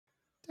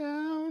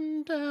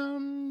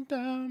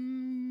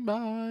down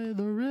by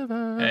the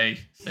river. Hey,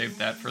 save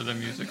that for the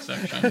music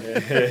section.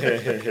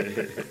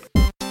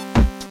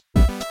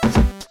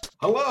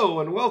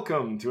 Hello and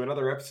welcome to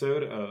another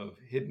episode of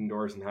Hidden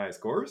Doors and High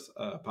Scores,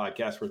 a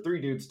podcast where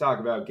three dudes talk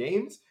about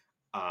games.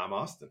 I'm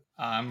Austin.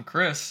 I'm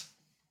Chris.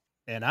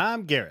 And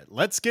I'm Garrett.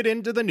 Let's get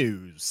into the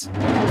news.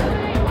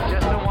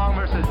 Justin Wong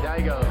versus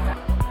Daigo.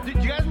 Do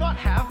you guys not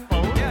have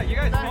phones? Yeah, you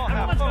guys all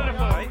have phones,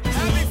 right?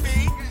 Happy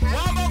feet,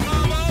 wombo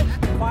combo.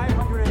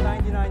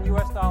 $599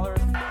 US.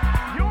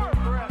 You're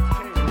breathtaking.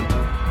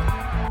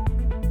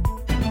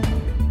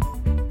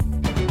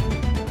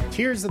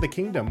 Tears of the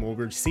Kingdom will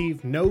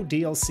receive no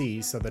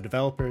DLC so the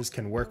developers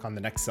can work on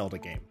the next Zelda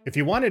game. If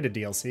you wanted a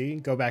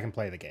DLC, go back and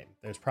play the game.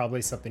 There's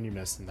probably something you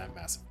missed in that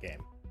massive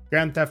game.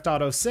 Grand Theft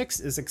Auto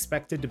 6 is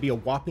expected to be a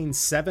whopping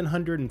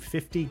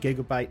 750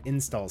 gigabyte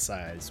install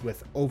size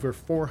with over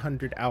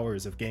 400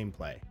 hours of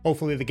gameplay.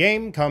 Hopefully the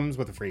game comes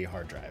with a free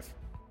hard drive.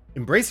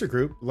 Embracer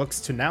Group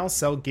looks to now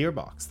sell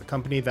Gearbox, the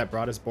company that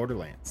brought us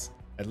Borderlands.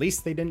 At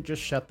least they didn't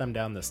just shut them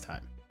down this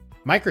time.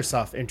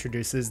 Microsoft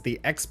introduces the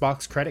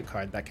Xbox credit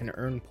card that can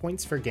earn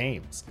points for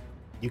games.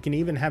 You can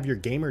even have your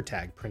gamer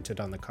tag printed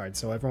on the card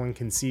so everyone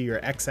can see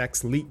your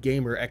XX Elite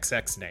Gamer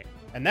XX name.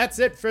 And that's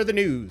it for the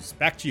news.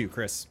 Back to you,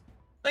 Chris.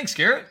 Thanks,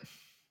 Garrett.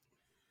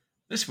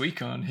 This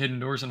week on Hidden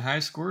Doors and High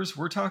Scores,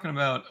 we're talking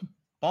about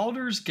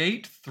Baldur's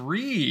Gate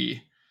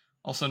 3,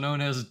 also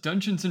known as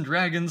Dungeons &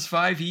 Dragons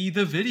 5e,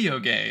 the video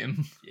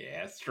game.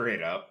 Yeah,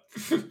 straight up.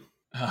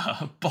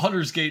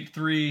 Baldur's Gate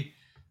 3,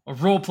 a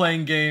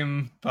role-playing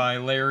game by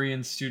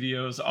Larian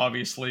Studios,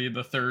 obviously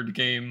the third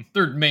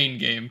main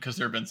game, because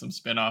there have been some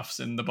spin-offs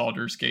in the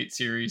Baldur's Gate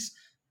series.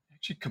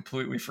 Actually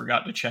completely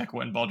forgot to check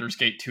when Baldur's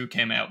Gate 2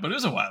 came out, but it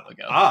was a while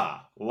ago.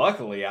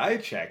 Luckily I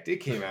checked.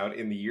 It came out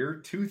in the year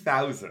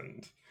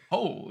 2000.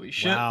 Holy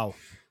shit. Wow.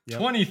 Yep.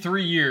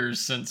 23 years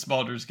since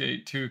Baldur's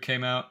Gate 2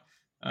 came out.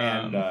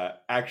 And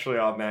actually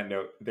on that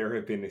note, there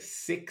have been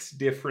 6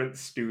 different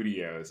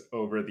studios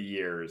over the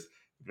years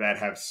that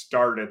have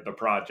started the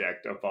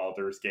project of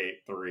Baldur's Gate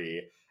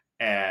 3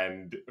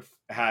 and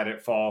had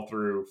it fall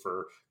through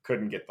for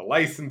couldn't get the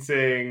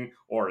licensing,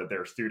 or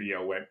their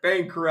studio went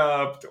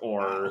bankrupt,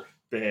 or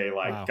they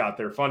got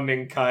their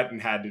funding cut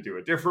and had to do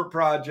a different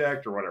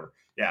project or whatever.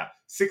 Yeah,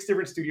 6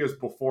 different studios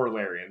before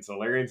Larian. So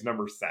Larian's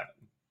number 7.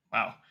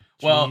 Wow.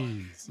 Well,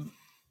 Jeez.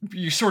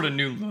 you sort of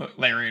knew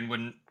Larian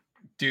wouldn't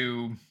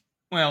do,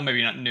 well,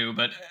 maybe not new,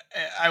 but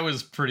I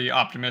was pretty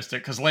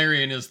optimistic because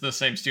Larian is the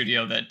same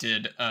studio that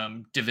did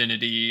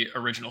Divinity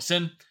Original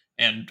Sin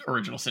and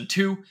Original Sin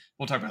 2.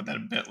 We'll talk about that a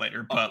bit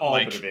later. But all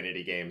the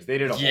Divinity games. They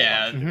did a whole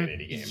bunch of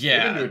Divinity games. Yeah.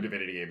 They've been doing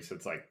Divinity games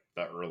since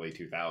the early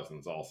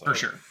 2000s also. For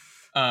sure.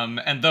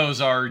 And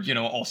those are,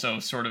 also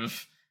sort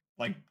of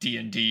like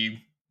D&D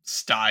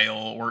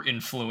style or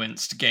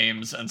influenced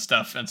games and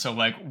stuff. And so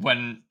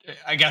when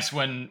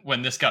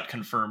this got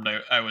confirmed,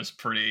 I was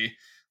pretty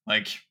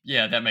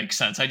yeah, that makes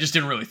sense. I just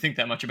didn't really think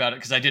that much about it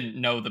because I didn't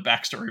know the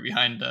backstory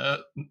behind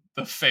the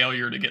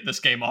failure to get this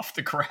game off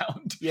the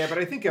ground. Yeah, but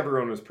I think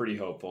everyone was pretty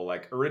hopeful.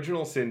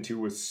 Original Sin 2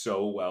 was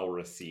so well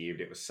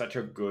received. It was such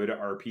a good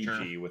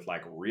RPG with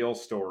real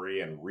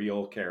story and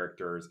real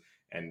characters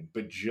and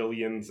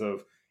bajillions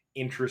of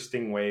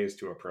interesting ways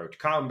to approach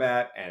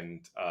combat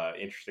and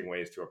interesting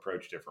ways to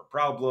approach different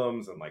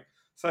problems and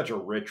such a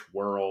rich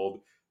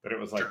world that it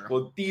was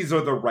well, these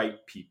are the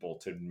right people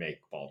to make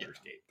Baldur's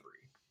Gate 3.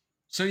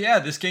 So yeah,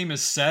 this game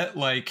is set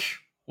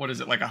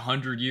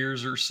 100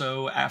 years or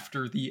so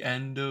after the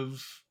end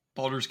of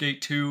Baldur's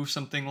Gate 2,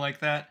 something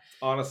like that.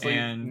 Honestly,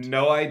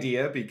 no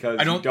idea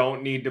because you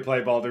don't need to play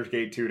Baldur's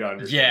Gate 2 to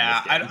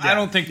understand this game.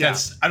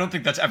 I don't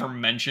think that's ever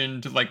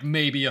mentioned.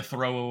 Maybe a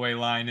throwaway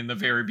line in the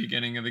very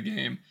beginning of the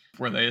game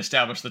where they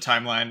establish the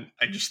timeline.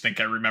 I just think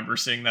I remember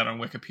seeing that on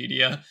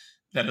Wikipedia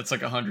that it's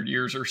 100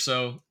 years or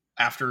so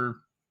after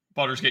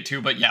Baldur's Gate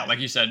 2. But yeah, like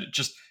you said,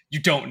 you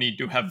don't need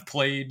to have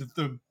played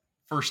the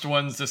first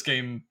ones. This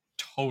game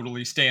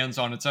totally stands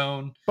on its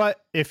own. But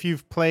if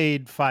you've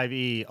played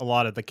 5e, a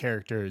lot of the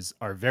characters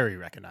are very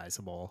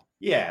recognizable.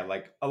 Yeah,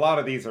 a lot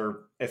of these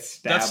are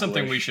established. That's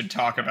something we should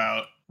talk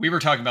about. We were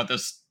talking about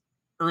this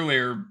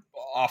earlier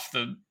off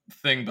the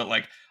thing, but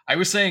I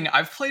was saying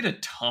I've played a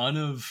ton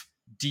of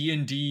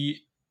D&D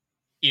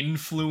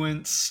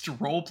influenced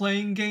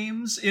role-playing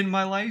games in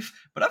my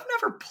life, but I've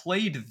never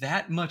played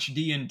that much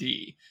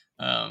D&D.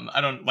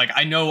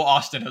 I know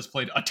Austin has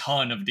played a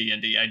ton of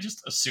D&D. I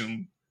just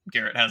assume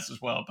Garrett has as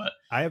well, but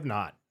I have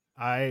not.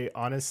 I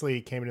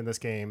honestly came into this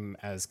game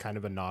as kind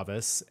of a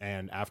novice,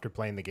 and after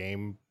playing the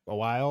game a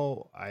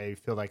while, I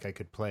feel like I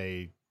could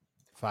play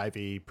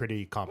 5e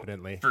pretty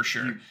competently. For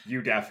sure.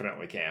 You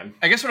definitely can.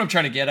 I guess what I'm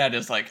trying to get at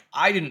is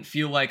I didn't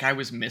feel like I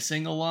was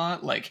missing a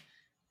lot,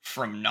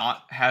 from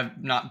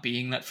not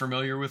being that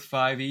familiar with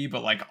 5e,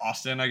 but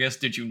Austin, I guess,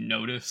 did you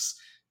notice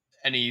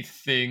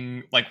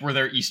anything? Were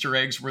there Easter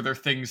eggs? Were there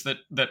things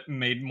that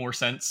made more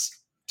sense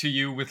to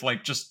you with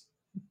just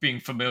being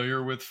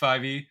familiar with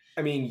 5e?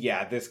 I mean,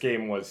 yeah, this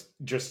game was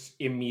just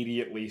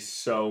immediately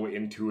so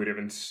intuitive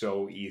and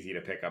so easy to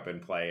pick up and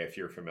play if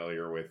you're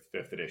familiar with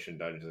 5th edition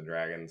Dungeons &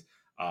 Dragons.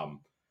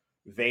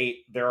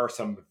 there are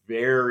some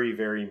very,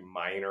 very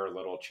minor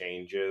little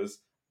changes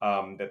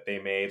that they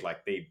made.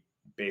 Like they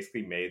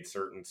basically made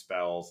certain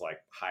spells like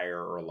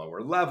higher or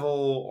lower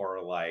level,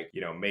 or like,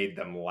 you know, made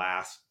them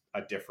last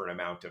a different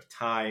amount of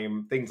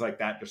time, things like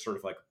that, just sort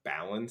of like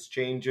balance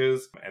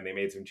changes. And they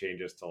made some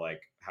changes to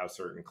like how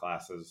certain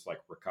classes like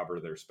recover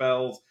their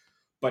spells.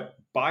 But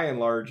by and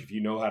large, if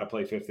you know how to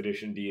play 5th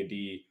edition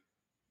D&D,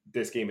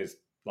 this game is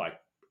like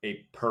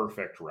a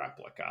perfect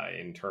replica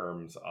in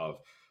terms of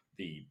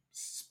the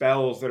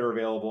spells that are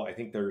available. I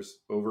think there's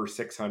over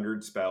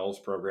 600 spells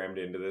programmed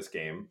into this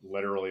game,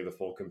 literally the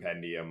full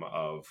compendium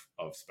of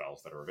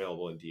spells that are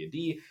available in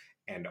D&D,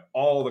 and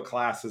all the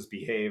classes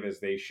behave as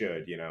they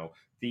should. You know,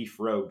 thief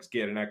rogues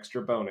get an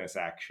extra bonus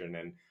action,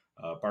 and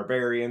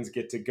barbarians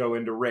get to go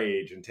into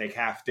rage and take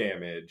half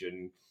damage,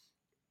 and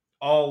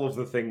all of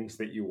the things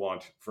that you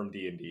want from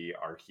D&D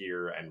are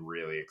here and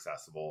really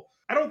accessible.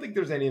 I don't think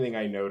there's anything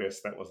I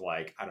noticed that was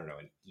like, I don't know,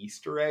 an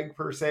Easter egg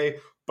per se,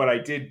 but I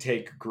did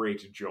take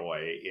great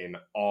joy in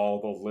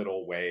all the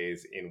little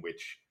ways in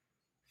which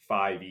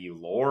 5e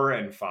lore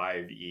and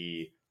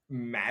 5e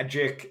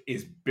magic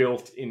is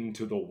built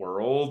into the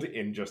world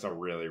in just a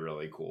really,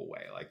 really cool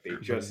way. Like they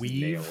just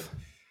nailed.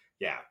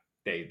 Yeah.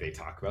 They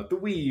talk about the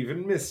weave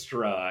and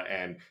Mistra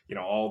and, you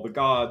know, all the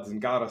gods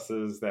and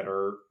goddesses that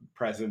are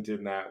present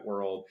in that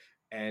world.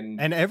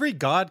 And every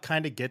god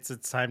kind of gets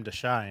its time to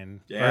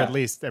shine, or at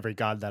least every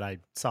god that I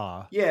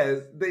saw. Yeah,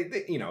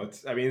 they you know,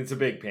 it's a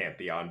big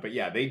pantheon, but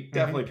yeah, they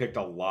definitely picked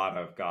a lot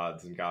of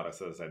gods and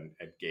goddesses and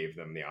gave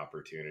them the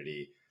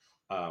opportunity.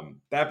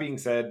 That being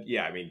said,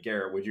 yeah, I mean,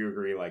 Garrett, would you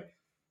agree? Like,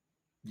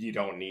 you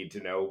don't need to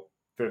know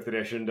 5th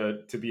edition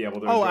to be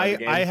able to enjoy the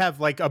game? I have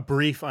like a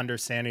brief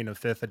understanding of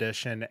 5th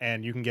edition,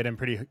 and you can get in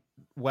pretty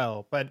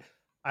well. But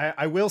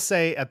I will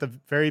say at the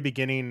very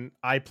beginning,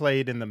 I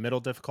played in the middle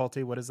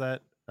difficulty. What is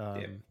that?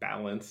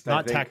 Balanced.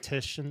 Not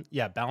tactician.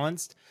 Yeah,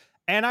 balanced.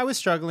 And I was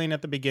struggling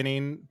at the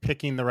beginning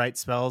picking the right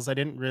spells. I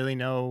didn't really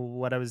know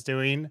what I was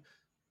doing.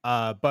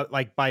 But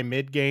like by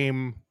mid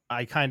game,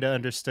 I kind of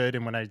understood.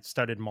 And when I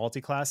started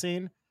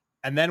multi-classing,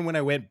 and then when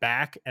I went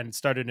back and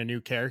started a new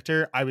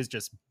character, I was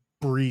just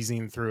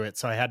breezing through it,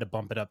 so I had to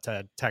bump it up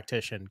to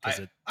tactician.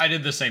 I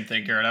did the same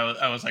thing, Garrett.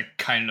 I was like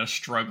kind of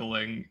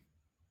struggling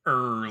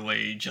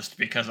early just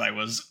because I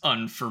was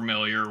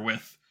unfamiliar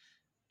with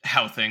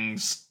how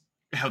things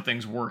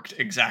worked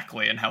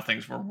exactly and how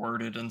things were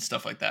worded and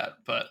stuff like that.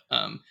 But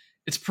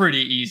it's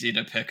pretty easy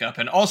to pick up,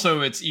 and also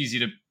it's easy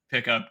to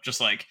pick up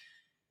just like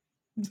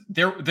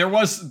there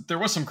was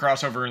some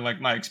crossover in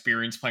like my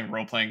experience playing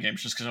role-playing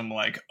games, just because I'm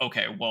like,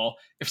 okay, well,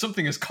 if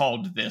something is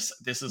called this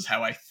is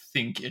how I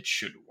think it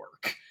should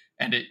work,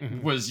 and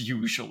it was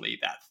usually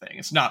that thing.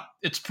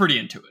 It's pretty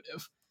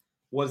intuitive.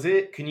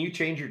 Can you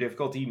change your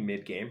difficulty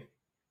mid-game?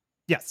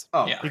 Yes.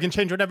 Oh yeah, you can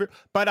change whatever,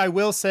 but I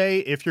will say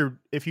if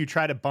you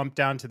try to bump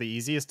down to the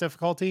easiest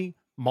difficulty,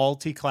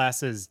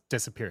 multi-classes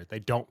disappear. They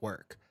don't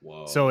work.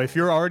 Whoa. So if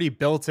you're already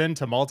built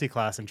into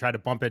multi-class and try to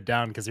bump it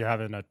down because you're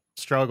having a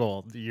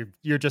struggle,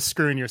 you're just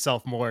screwing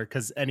yourself more,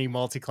 because any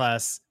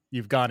multi-class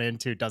you've gone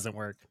into doesn't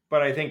work.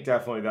 But I think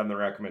definitely then the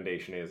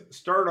recommendation is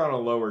start on a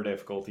lower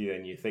difficulty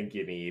than you think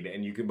you need,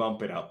 and you can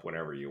bump it up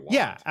whenever you want.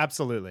 Yeah,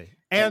 absolutely.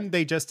 And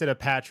they just did a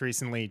patch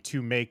recently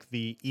to make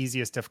the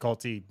easiest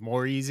difficulty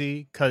more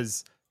easy,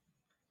 because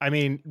I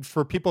mean,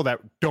 for people that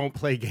don't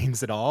play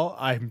games at all,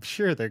 I'm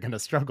sure they're going to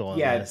struggle.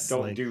 Yeah,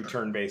 don't do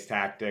turn-based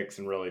tactics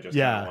and really just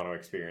kind of want to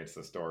experience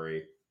the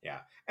story. Yeah.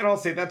 And I'll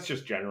say that's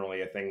just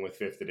generally a thing with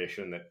 5th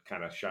edition that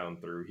kind of shone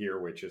through here,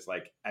 which is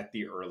like at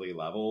the early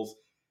levels,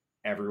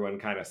 everyone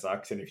kind of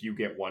sucks. And if you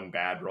get one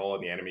bad roll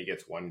and the enemy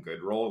gets one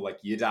good roll, like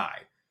you die.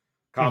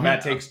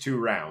 Combat takes 2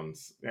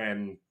 rounds,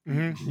 and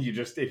you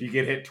just, if you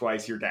get hit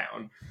twice, you're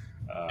down.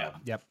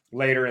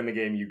 Later in the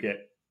game, you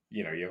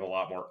have a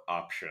lot more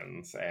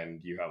options, and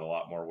you have a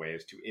lot more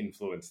ways to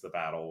influence the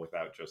battle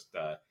without just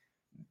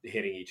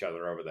hitting each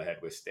other over the head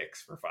with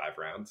sticks for 5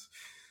 rounds.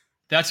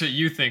 That's what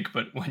you think,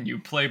 but when you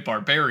play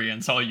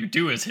barbarians, all you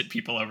do is hit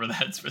people over the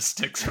heads with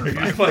sticks for 5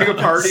 rounds. You're playing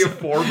a party of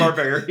 4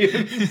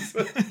 barbarians.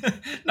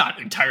 Not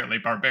entirely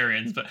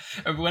barbarians, but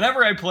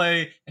whenever I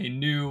play a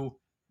new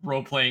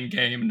role-playing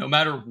game, no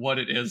matter what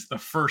it is, the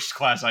first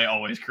class I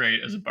always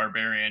create is a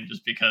barbarian,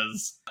 just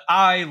because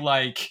I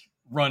like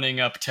running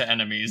up to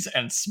enemies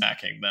and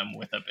smacking them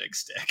with a big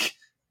stick.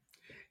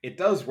 It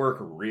does work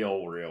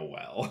real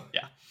well.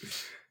 Yeah.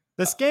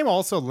 This game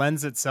also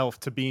lends itself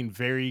to being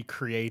very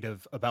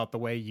creative about the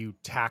way you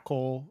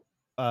tackle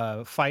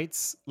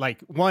fights.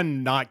 Like,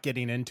 one, not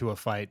getting into a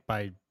fight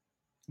by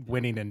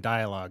winning in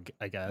dialogue,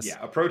 I guess. Yeah,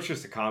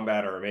 approaches to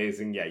combat are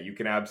amazing. Yeah, you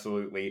can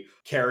absolutely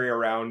carry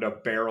around a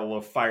barrel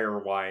of fire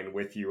wine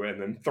with you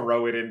and then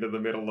throw it into the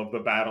middle of the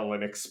battle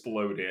and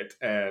explode it.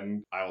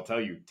 And I will tell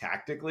you,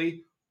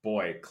 tactically,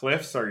 boy,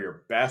 cliffs are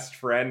your best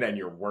friend and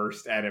your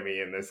worst enemy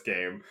in this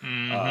game.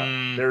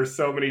 There's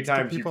so many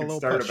times you can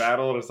start a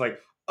battle and it's like,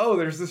 oh,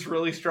 there's this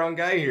really strong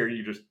guy here.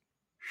 You just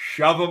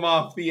shove him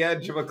off the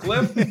edge of a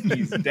cliff.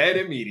 He's dead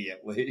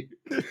immediately.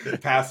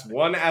 Pass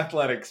 1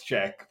 athletics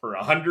check for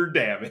 100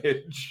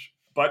 damage.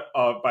 But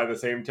by the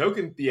same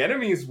token, the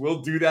enemies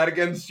will do that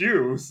against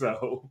you,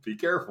 so be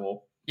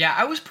careful. Yeah,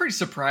 I was pretty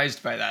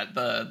surprised by that.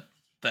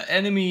 The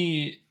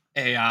enemy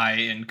AI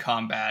in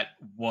combat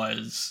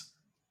was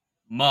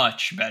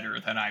much better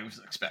than I was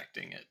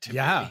expecting it to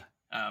Yeah. be.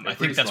 I They're think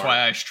pretty that's smart.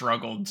 why I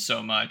struggled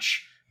so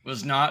much.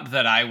 Was not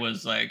that I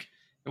was like,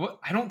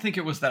 I don't think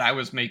it was that I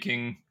was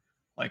making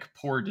like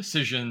poor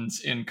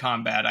decisions in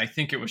combat. I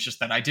think it was just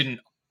that I didn't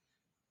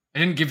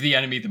give the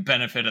enemy the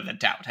benefit of the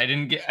doubt. I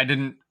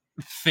didn't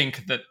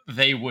think that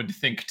they would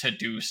think to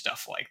do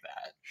stuff like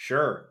that.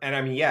 Sure. And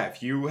I mean, yeah,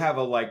 if you have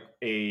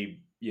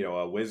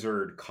a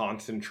wizard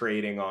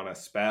concentrating on a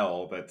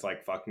spell that's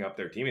like fucking up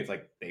their teammates,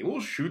 like they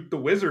will shoot the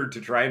wizard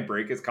to try and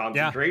break his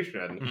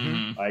concentration.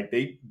 Mhm. Like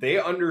they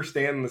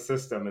understand the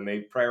system and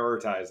they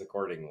prioritize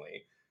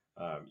accordingly.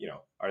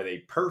 Are they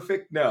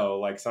perfect? No.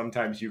 Like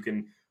sometimes you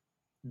can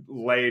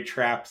lay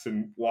traps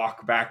and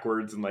walk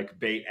backwards and like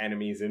bait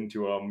enemies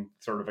into them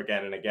sort of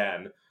again and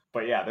again.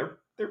 But yeah,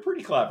 they're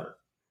pretty clever.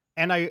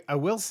 And I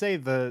will say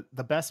the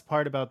best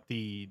part about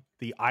the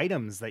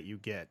items that you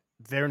get,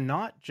 they're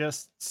not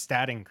just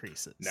stat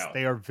increases. No.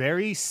 They are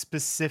very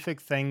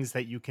specific things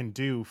that you can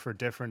do for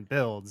different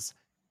builds.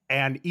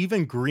 And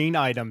even green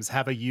items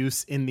have a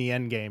use in the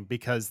end game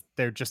because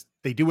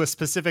they do a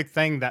specific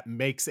thing that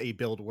makes a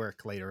build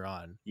work later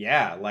on.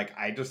 Yeah, like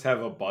I just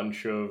have a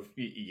bunch of,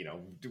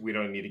 we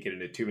don't need to get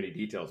into too many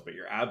details, but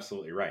you're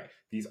absolutely right.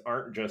 These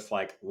aren't just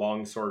like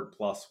longsword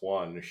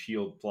 +1,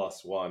 shield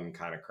 +1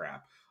 kind of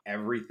crap.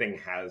 Everything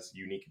has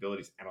unique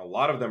abilities, and a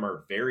lot of them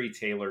are very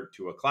tailored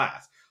to a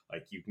class.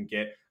 Like you can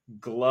get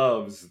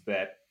gloves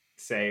that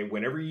say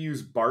whenever you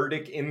use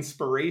bardic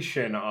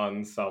inspiration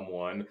on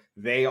someone,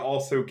 they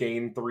also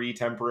gain 3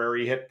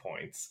 temporary hit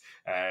points.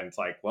 And it's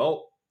like,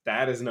 well,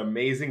 that is an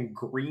amazing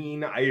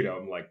green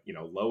item, like,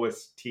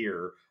 lowest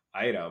tier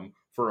item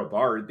for a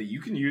bard that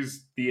you can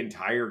use the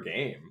entire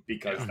game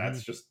because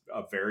that's just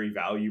a very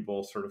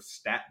valuable sort of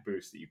stat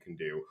boost that you can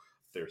do.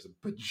 There's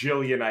a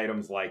bajillion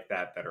items like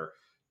that are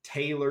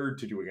tailored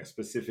to doing a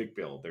specific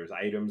build. There's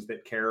items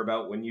that care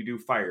about when you do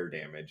fire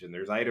damage, and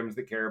there's items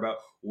that care about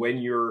when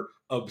you're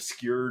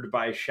obscured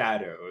by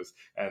shadows,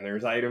 and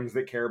there's items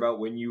that care about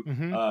when you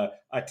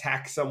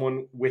attack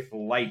someone with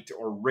light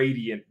or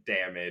radiant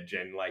damage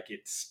and like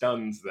it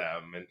stuns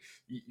them, and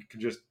you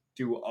can just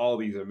do all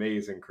these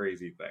amazing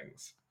crazy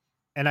things.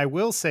 And I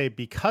will say,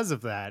 because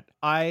of that,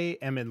 I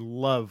am in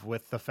love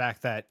with the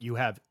fact that you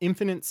have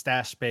infinite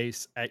stash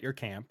space at your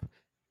camp,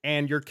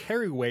 and your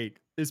carry weight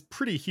is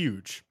pretty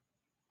huge.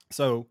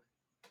 So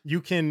you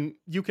can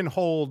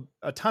hold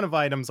a ton of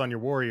items on your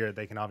warrior.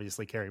 They can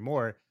obviously carry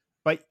more,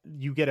 but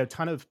you get a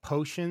ton of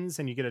potions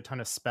and you get a ton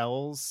of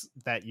spells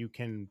that you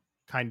can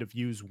kind of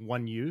use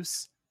one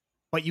use,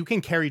 but you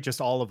can carry just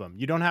all of them.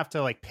 You don't have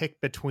to like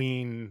pick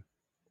between,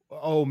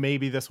 oh,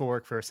 maybe this will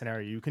work for a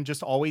scenario. You can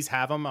just always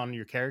have them on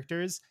your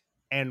characters,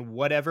 and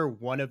whatever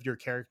one of your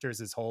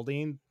characters is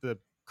holding, the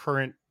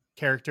current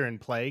character in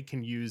play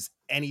can use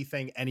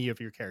anything any of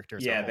your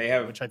characters are holding, they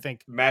have, which I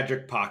think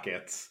magic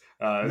pockets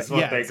is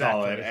what they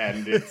call it,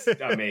 and it's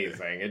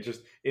amazing.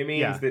 It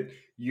means that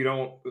you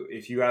don't,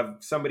 if you have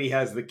somebody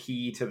has the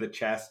key to the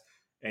chest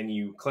and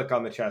you click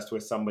on the chest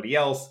with somebody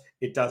else,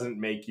 it doesn't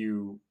make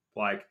you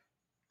like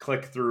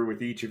click through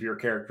with each of your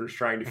characters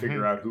trying to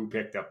figure out who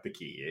picked up the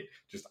key. It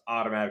just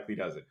automatically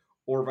does it.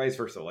 Or vice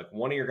versa. Like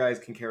one of your guys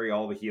can carry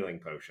all the healing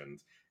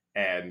potions,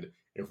 and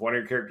if one of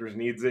your characters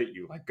needs it,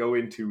 you like go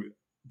into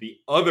the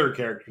other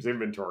character's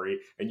inventory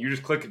and you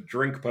just click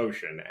drink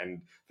potion,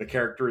 and the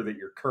character that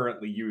you're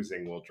currently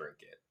using will drink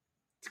it.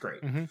 It's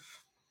great.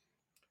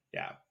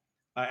 Yeah.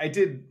 I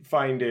did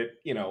find it,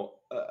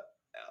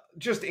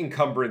 just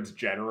encumbrance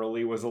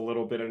generally was a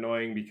little bit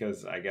annoying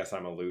because I guess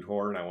I'm a loot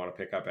whore and I want to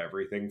pick up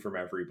everything from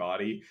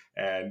everybody.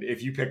 And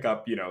if you pick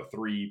up,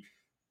 3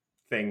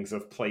 things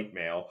of plate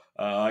mail,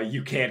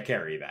 you can't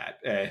carry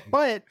that.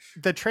 But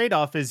the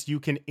trade-off is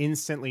you can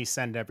instantly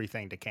send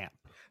everything to camp.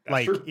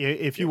 That's true.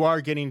 If you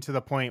are getting to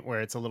the point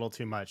where it's a little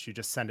too much, you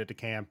just send it to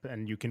camp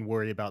and you can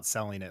worry about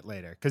selling it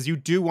later. Because you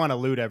do want to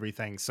loot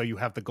everything so you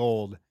have the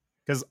gold.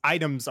 Because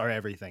items are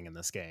everything in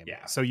this game.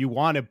 Yeah. So you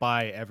want to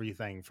buy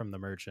everything from the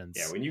merchants.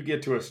 Yeah, when you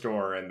get to a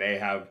store and they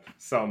have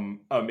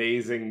some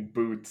amazing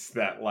boots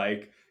that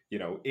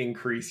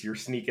increase your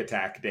sneak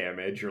attack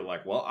damage, you're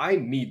like, well, I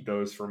need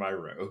those for my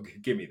rogue.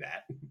 Give me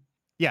that.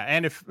 Yeah,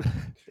 and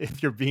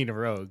if you're being a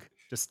rogue,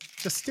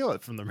 just steal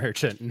it from the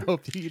merchant and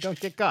hope you don't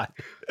get caught.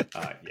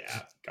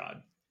 Yeah,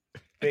 God.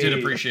 I did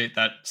appreciate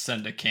that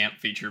send to camp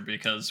feature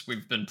because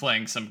we've been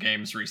playing some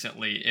games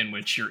recently in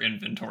which your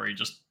inventory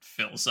just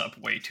fills up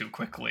way too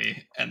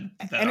quickly, and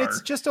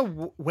it's just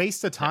a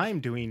waste of time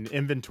doing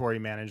inventory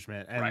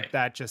management, and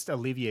that just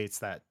alleviates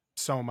that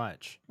so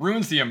much.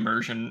 Ruins the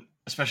immersion,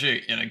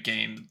 especially in a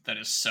game that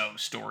is so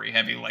story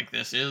heavy like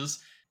this is.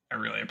 I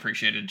really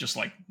appreciated just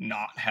like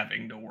not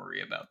having to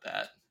worry about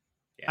that.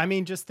 I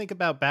mean, just think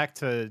about back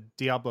to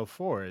Diablo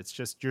 4. It's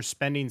just you're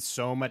spending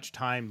so much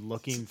time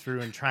looking through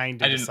and trying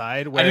to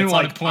decide. I didn't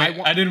want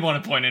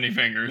to point any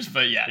fingers,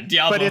 but yeah,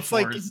 Diablo. But it's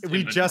 4 like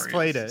we just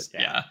played it.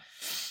 Yeah.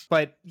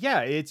 But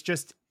yeah, it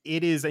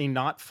is a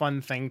not fun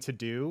thing to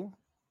do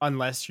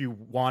unless you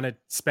want to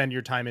spend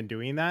your time in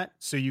doing that.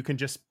 So you can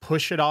just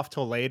push it off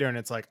till later. And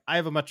it's like, I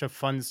have a bunch of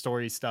fun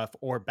story stuff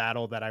or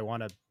battle that I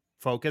want to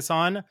focus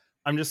on.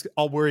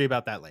 I'll worry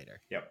about that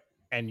later. Yep.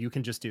 And you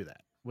can just do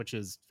that, which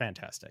is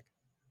fantastic.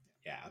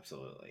 Yeah,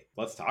 absolutely.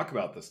 Let's talk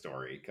about the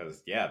story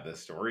because, yeah, the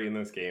story in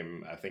this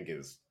game, I think,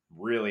 is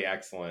really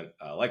excellent.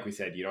 Like we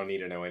said, you don't need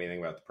to know anything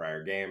about the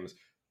prior games.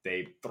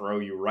 They throw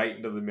you right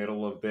into the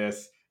middle of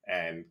this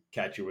and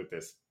catch you with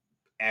this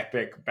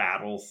epic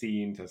battle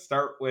scene to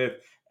start with.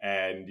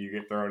 And you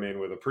get thrown in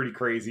with a pretty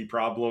crazy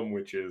problem,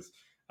 which is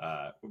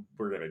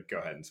we're going to go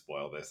ahead and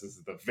spoil this. This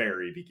is the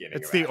very beginning.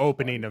 It's the Act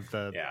opening 1. of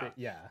the...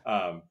 Yeah.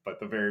 But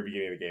the very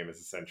beginning of the game is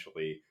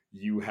essentially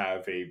you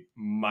have a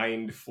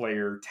mind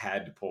flayer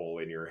tadpole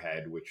in your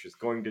head, which is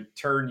going to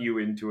turn you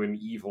into an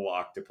evil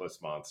octopus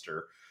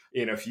monster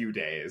in a few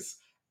days.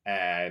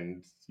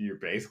 And you're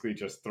basically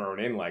just thrown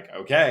in like,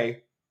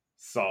 okay,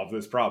 solve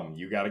this problem.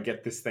 You got to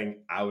get this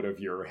thing out of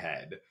your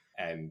head.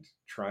 And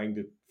trying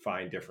to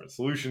find different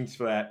solutions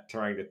for that,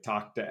 trying to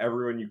talk to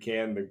everyone you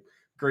can, the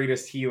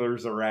greatest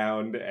healers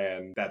around,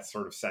 and that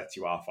sort of sets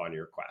you off on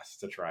your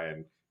quest to try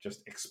and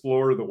just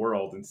explore the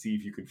world and see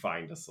if you can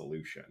find a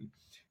solution.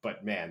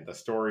 But man, the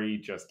story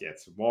just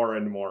gets more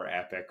and more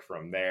epic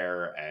from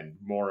there and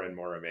more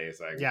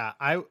amazing. Yeah,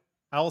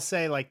 I'll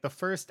say like the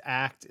first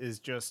act is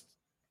just,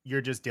 you're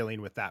just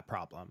dealing with that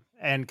problem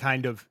and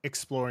kind of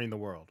exploring the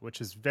world, which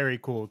is very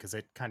cool because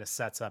it kind of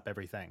sets up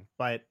everything.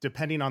 But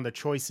depending on the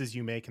choices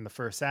you make in the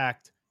first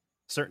act,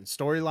 certain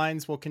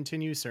storylines will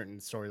continue, certain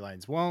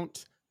storylines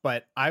won't.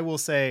 But I will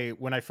say,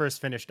 when I first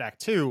finished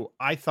Act 2,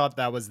 I thought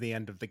that was the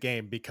end of the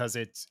game because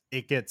it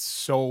gets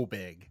so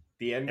big.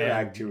 The end of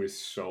Act 2 is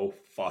so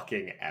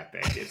fucking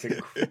epic. It's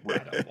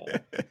incredible.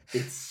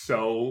 It's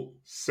so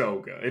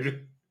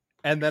good.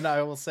 And then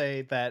I will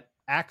say that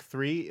Act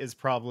 3 is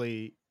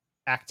probably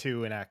Act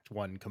 2 and Act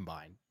 1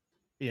 combined.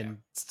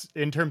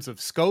 In terms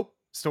of scope,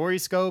 story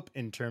scope,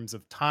 in terms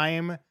of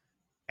time,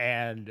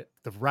 and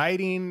the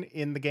writing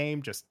in the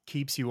game just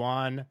keeps you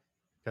on.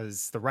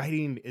 Because the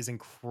writing is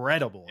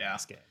incredible in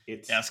this game.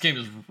 This game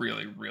is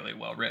really, really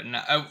well written.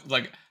 I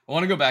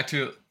want to go back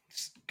to,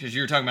 because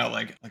you were talking about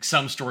like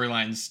some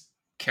storylines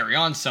carry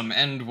on, some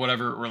end,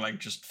 whatever, or like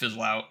just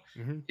fizzle out.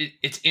 Mm-hmm.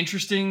 It's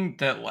interesting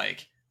that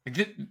like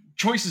the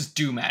choices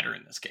do matter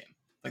in this game.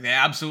 Like they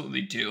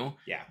absolutely do.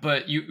 Yeah.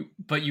 But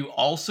you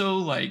also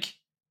like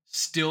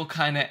still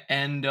kind of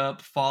end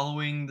up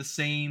following the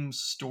same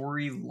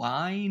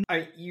storyline.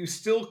 You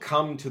still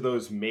come to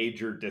those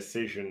major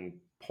decision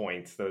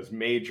points, those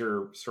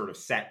major sort of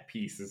set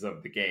pieces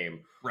of the game.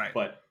 Right.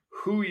 But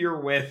who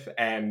you're with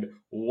and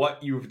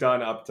what you've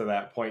done up to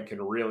that point can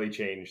really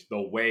change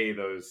the way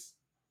those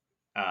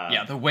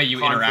the way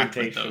you interact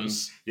with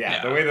those.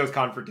 The way those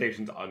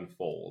confrontations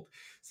unfold.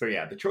 So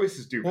yeah, the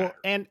choices do matter.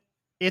 And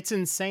it's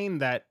insane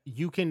that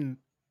you can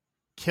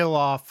kill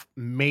off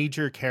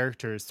major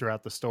characters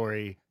throughout the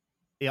story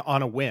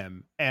on a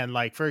whim. And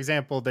like, for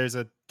example, there's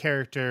a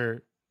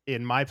character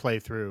in my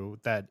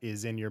playthrough that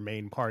is in your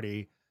main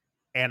party,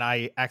 and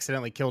I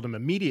accidentally killed him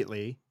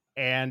immediately,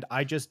 and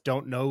I just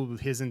don't know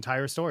his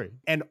entire story.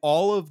 And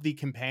all of the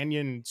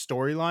companion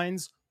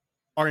storylines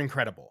are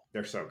incredible.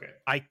 They're so good.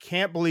 I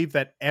can't believe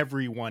that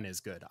everyone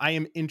is good. I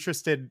am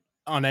interested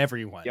on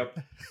everyone. Yep.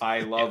 I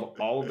love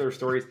all of their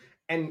stories.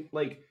 And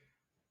like,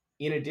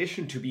 in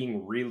addition to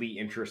being really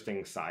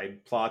interesting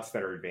side plots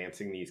that are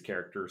advancing these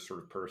characters' sort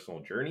of personal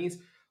journeys,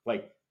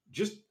 like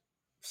just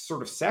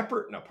sort of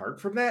separate and apart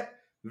from that,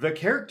 the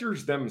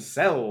characters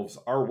themselves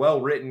are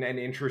well written and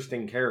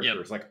interesting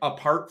characters. Like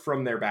apart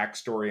from their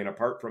backstory and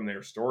apart from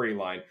their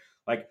storyline,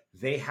 like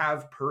they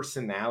have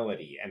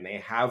personality and they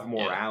have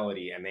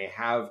morality and they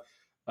have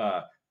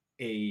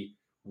a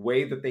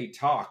way that they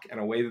talk and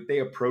a way that they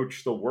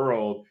approach the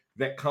world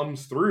that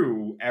comes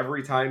through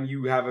every time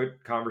you have a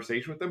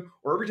conversation with them,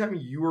 or every time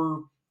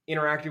you're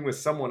interacting with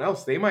someone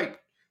else. They might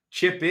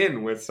chip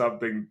in with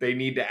something they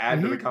need to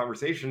add to the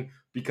conversation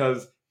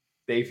because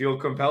they feel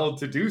compelled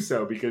to do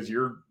so because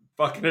you're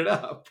fucking it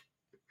up.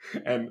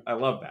 And I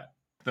love that.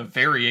 The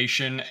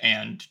variation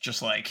and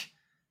just like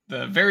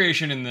the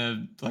variation in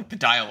the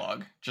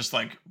dialogue, just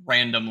like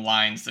random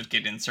lines that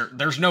get inserted.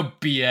 There's no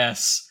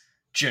BS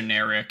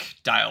generic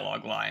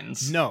dialogue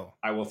lines. No.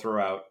 I will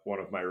throw out one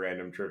of my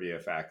random trivia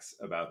facts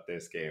about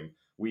this game.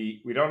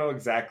 We don't know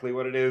exactly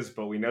what it is,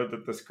 but we know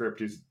that the script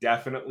is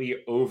definitely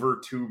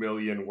over 2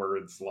 million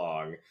words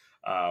long,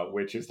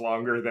 which is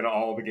longer than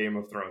all the Game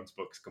of Thrones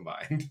books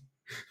combined.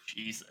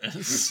 Jesus.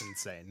 It's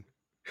insane.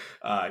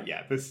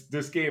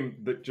 This game,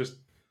 that just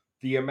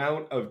the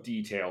amount of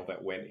detail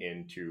that went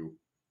into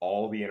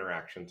all the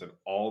interactions and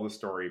all the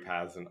story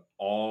paths and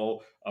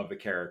all of the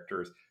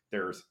characters.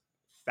 There's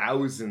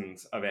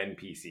thousands of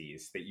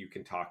NPCs that you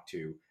can talk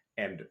to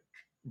and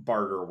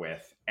barter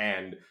with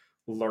and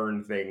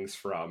learn things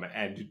from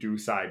and do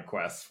side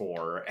quests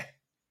for.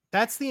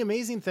 That's the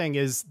amazing thing,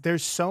 is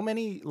there's so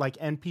many like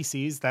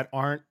NPCs that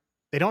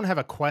they don't have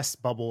a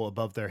quest bubble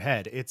above their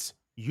head. It's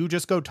you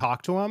just go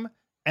talk to them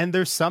And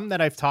there's some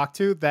that I've talked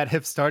to that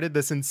have started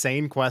this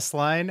insane quest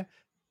line,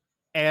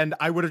 and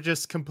I would have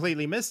just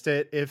completely missed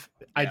it if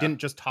I didn't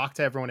just talk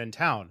to everyone in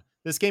town.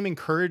 This game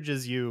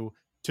encourages you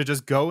to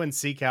just go and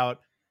seek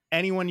out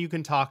anyone you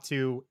can talk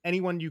to,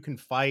 anyone you can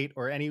fight,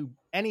 or any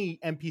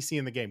NPC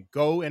in the game.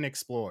 Go and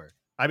explore.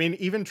 I mean,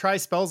 even try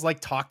spells like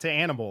talk to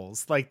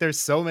animals. Like, there's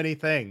so many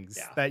things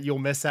that you'll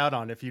miss out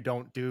on if you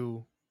don't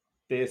do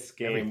this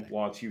game. Everything.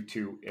 Wants you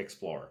to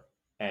explore,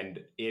 and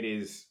it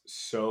is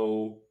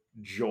so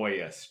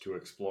joyous to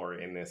explore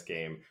in this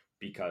game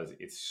because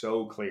it's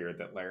so clear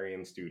that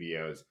Larian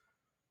Studios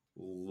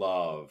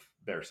love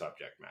their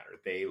subject matter.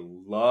 They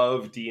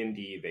love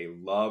D&D, they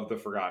love the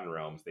Forgotten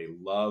Realms, they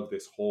love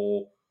this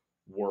whole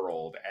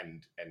world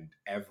and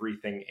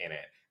everything in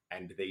it,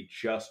 and they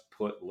just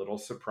put little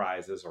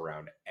surprises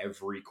around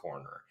every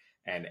corner.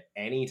 And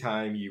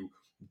anytime you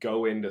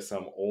go into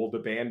some old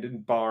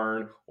abandoned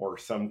barn or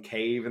some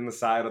cave in the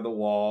side of the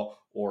wall,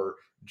 or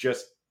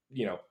just,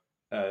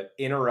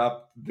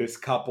 interrupt this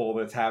couple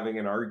that's having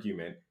an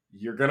argument,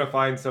 you're gonna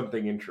find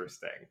something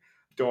interesting.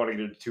 Don't want to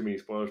get into too many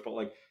spoilers, but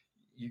like,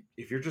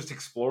 if you're just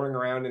exploring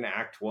around in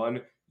Act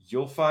 1,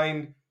 you'll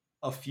find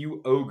a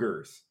few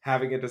ogres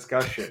having a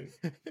discussion.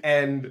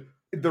 And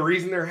the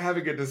reason they're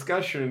having a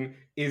discussion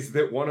is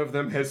that one of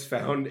them has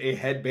found a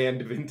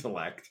headband of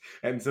intellect.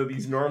 And so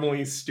these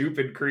normally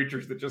stupid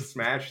creatures that just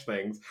smash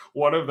things,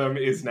 one of them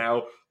is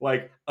now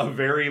like a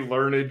very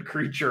learned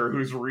creature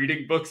who's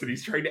reading books, and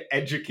he's trying to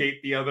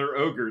educate the other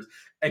ogres.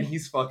 And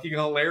he's fucking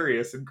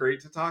hilarious and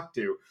great to talk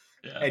to.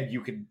 Yeah. And you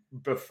can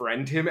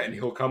befriend him and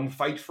he'll come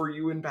fight for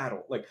you in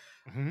battle. Like,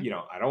 I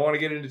don't want to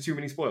get into too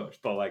many spoilers,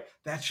 but like,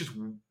 that's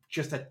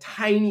just a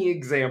tiny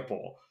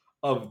example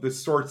of the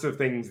sorts of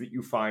things that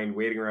you find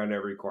waiting around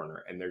every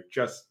corner. And they're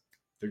just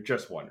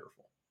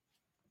wonderful.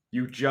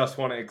 You just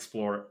want to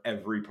explore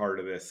every part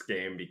of this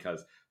game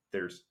because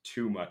there's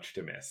too much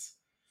to miss.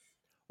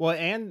 Well,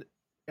 and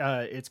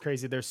it's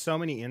crazy. There's so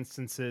many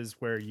instances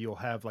where you'll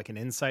have like an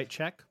insight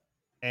check,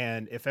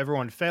 and if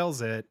everyone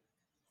fails it,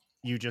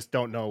 you just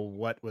don't know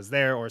what was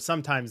there, or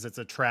sometimes it's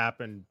a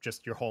trap and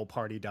just your whole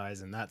party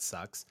dies, and that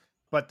sucks.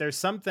 But there's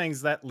some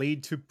things that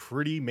lead to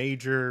pretty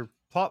major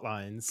plot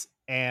lines,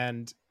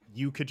 and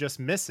you could just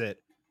miss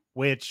it,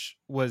 which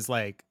was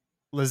like,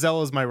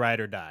 Lizelle is my ride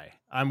or die.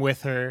 I'm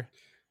with her.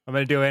 I'm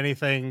going to do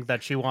anything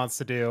that she wants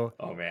to do.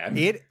 Oh, man.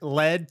 It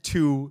led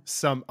to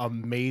some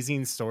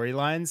amazing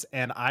storylines,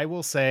 and I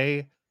will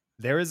say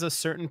there is a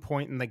certain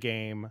point in the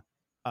game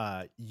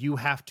you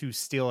have to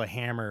steal a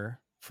hammer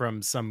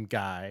from some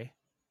guy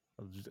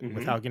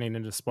without getting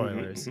into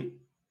spoilers.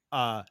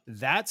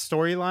 That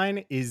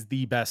storyline is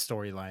the best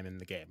storyline in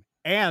the game.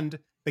 And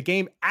the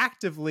game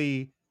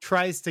actively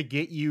tries to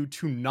get you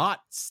to not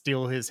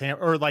steal his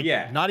hammer, or like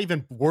not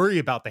even worry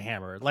about the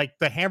hammer. Like,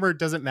 the hammer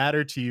doesn't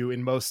matter to you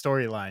in most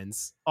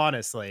storylines,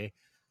 honestly.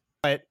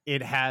 But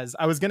it has,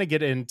 I was going to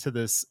get into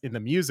this in the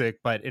music,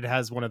 but it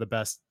has one of the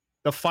best,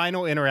 the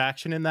final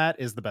interaction in that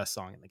is the best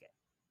song in the game.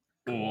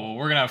 Cool.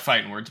 We're going to have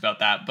fighting words about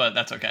that, but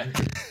that's okay.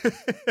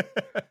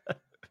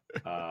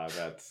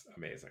 That's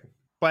amazing.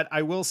 But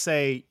I will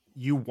say,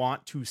 you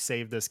want to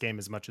save this game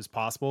as much as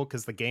possible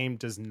because the game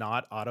does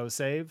not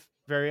autosave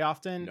very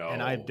often. No.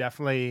 And I've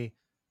definitely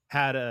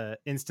had an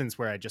instance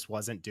where I just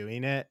wasn't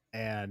doing it,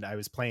 and I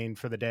was playing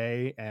for the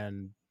day,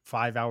 and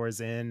 5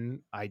 hours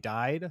in, I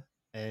died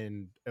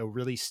in a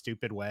really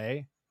stupid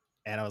way.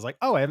 And I was like,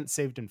 oh, I haven't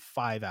saved in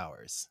 5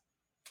 hours.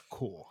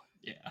 Cool.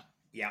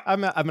 Yeah.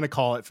 I'm going to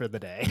call it for the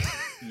day.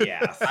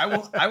 Yes.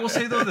 I will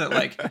say though that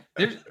like,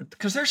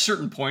 there's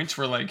certain points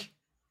where like,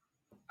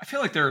 I feel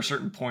like there are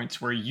certain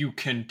points where you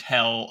can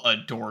tell a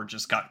door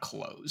just got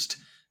closed,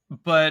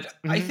 but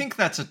I think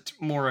that's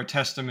more a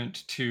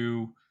testament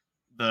to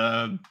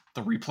the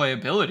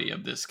replayability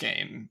of this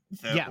game.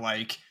 That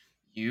like,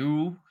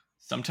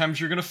 sometimes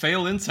you're gonna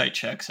fail insight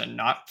checks and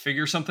not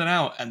figure something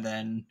out, and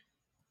then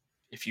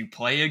if you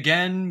play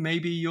again,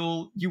 maybe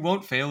you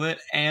won't fail it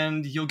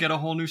and you'll get a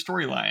whole new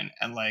storyline.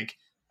 And like,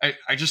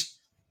 I just,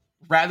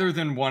 rather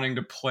than wanting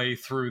to play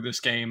through this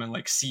game and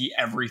like see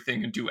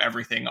everything and do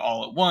everything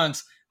all at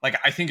once, like,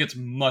 I think it's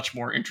much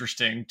more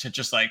interesting to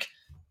just like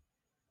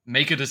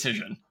make a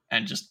decision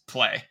and just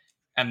play,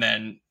 and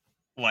then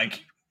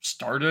like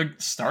start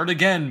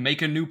again,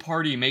 make a new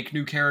party, make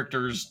new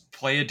characters,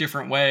 play a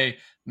different way,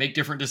 make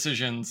different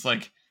decisions.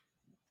 Like,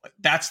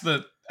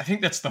 I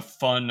think that's the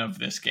fun of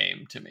this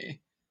game to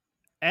me.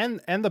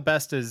 And the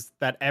best is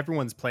that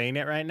everyone's playing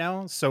it right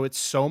now, so it's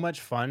so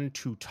much fun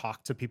to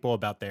talk to people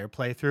about their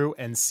playthrough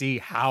and see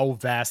how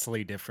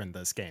vastly different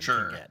this game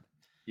can get.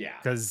 Yeah.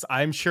 Because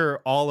I'm sure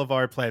all of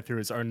our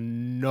playthroughs are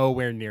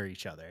nowhere near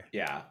each other.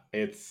 Yeah,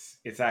 it's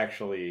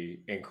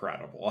actually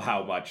incredible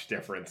how much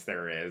difference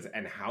there is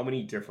and how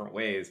many different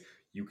ways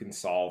you can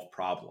solve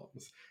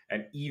problems.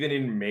 And even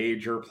in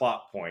major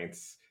plot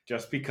points,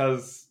 just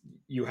because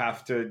you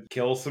have to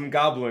kill some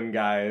goblin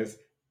guys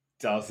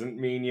doesn't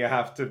mean you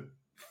have to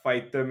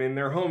fight them in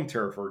their home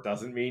turf, or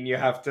doesn't mean you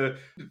have to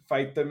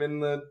fight them in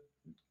the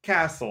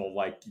castle.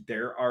 Like,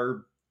 there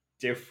are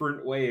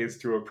different ways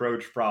to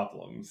approach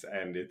problems,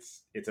 and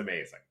it's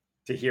amazing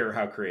to hear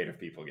how creative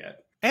people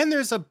get. And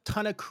there's a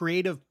ton of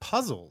creative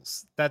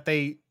puzzles that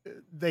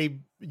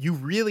you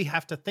really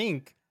have to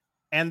think.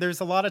 And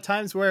there's a lot of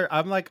times where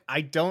I'm like,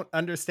 I don't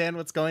understand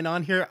what's going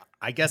on here.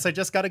 I guess I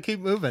just got to keep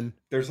moving.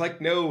 There's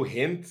like no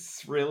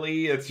hints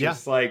really. It's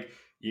just like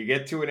you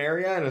get to an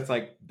area and it's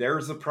like,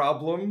 there's a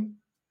problem.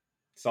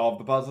 Solve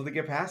the puzzle to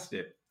get past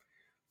it.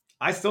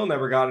 I still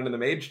never got into the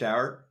Mage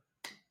Tower.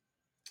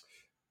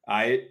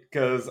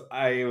 Because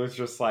I was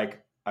just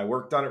like, I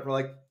worked on it for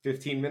like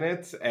 15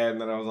 minutes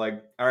and then I was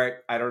like, all right,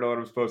 I don't know what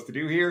I'm supposed to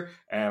do here.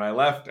 And I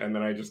left and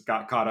then I just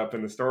got caught up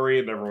in the story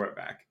and never went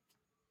back.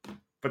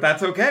 But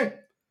that's okay.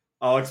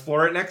 I'll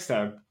explore it next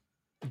time.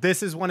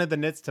 This is one of the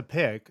nits to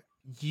pick.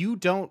 You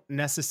don't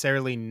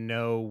necessarily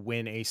know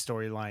when a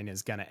storyline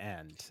is going to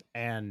end.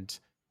 And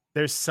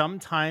there's some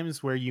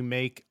times where you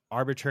make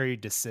arbitrary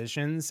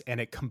decisions and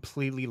it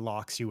completely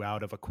locks you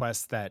out of a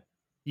quest that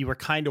you were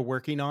kind of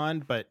working on,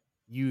 but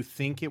you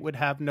think it would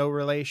have no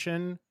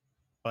relation.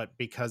 But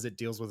because it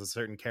deals with a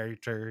certain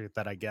character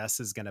that I guess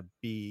is going to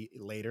be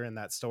later in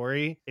that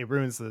story, it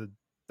ruins the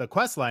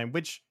quest line,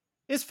 which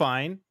is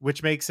fine,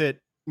 which makes it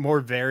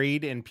more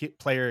varied in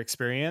player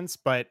experience.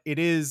 But it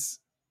is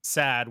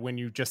sad when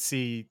you just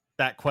see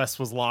that quest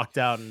was locked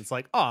out and it's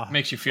like, oh,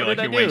 makes you feel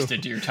like you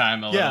wasted your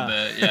time a little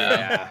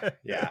bit.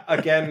 Yeah.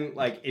 Again,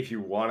 like if you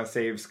want to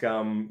save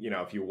scum,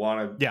 if you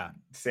want to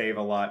save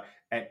a lot,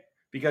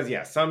 because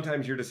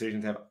sometimes your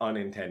decisions have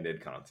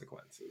unintended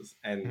consequences,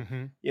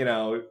 and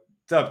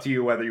it's up to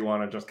you whether you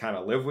want to just kind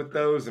of live with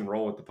those and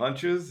roll with the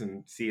punches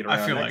and see it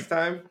around next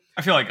time.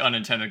 I feel like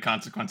unintended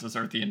consequences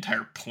are the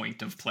entire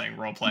point of playing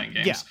role-playing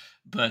games. Yeah.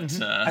 But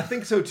I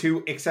think so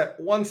too, except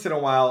once in a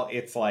while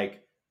it's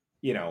like,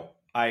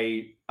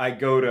 I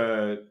go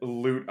to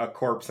loot a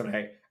corpse and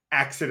I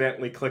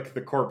accidentally click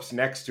the corpse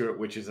next to it,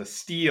 which is a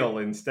steal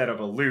instead of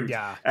a loot.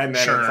 Yeah. And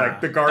then it's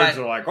like the guards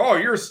are like, oh,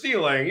 you're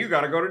stealing, you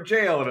got to go to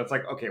jail. And it's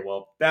like, okay,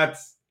 well,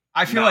 that's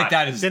I feel like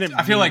that's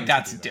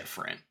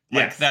different.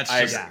 Like that's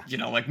just,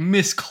 like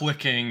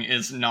misclicking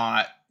is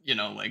not,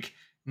 like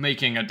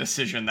making a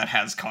decision that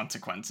has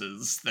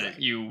consequences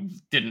that you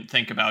didn't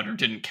think about or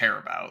didn't care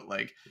about.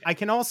 Like I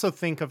can also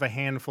think of a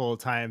handful of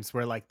times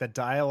where like the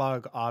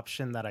dialogue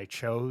option that I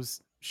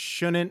chose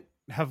shouldn't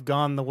have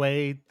gone the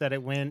way that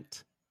it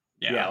went.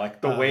 Yeah,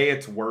 like the way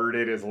it's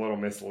worded is a little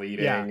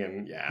misleading.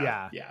 And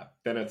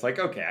then it's like,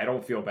 okay, I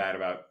don't feel bad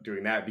about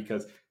doing that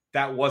because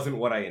that wasn't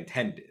what I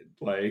intended.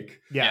 Like,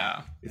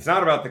 it's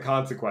not about the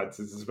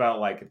consequences. It's about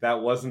like,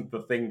 that wasn't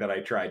the thing that I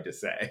tried to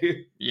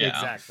say. Yeah,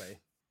 exactly.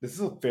 This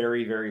is a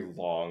very, very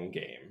long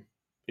game.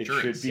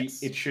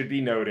 It should be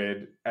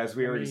noted, as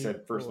we already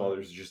said, first of all,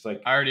 there's just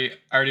like... I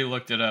already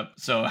looked it up.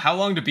 So How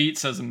Long to Beat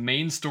says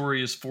main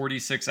story is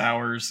 46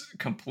 hours.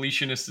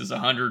 Completionist is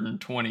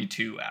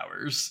 122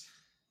 hours.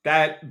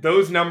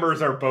 Those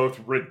numbers are both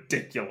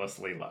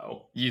ridiculously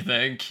low. You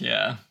think?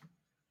 Yeah.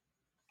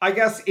 I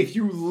guess if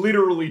you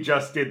literally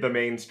just did the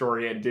main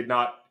story and did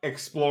not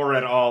explore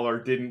at all or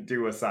didn't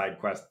do a side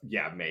quest,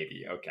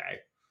 maybe, okay.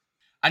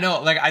 I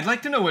know, like, I'd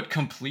like to know what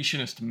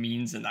completionist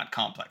means in that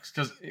context,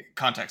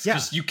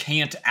 because you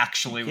can't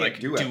actually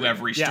do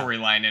every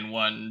storyline in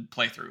one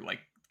playthrough, like,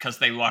 because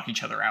they lock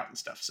each other out and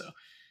stuff. So,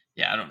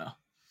 I don't know.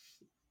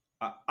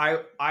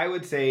 I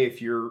would say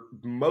if you're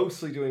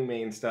mostly doing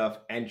main stuff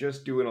and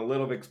just doing a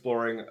little of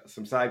exploring,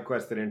 some side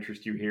quests that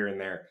interest you here and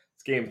there,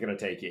 this game's going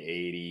to take you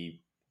 80,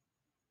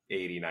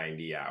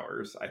 90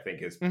 hours, I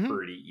think is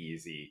pretty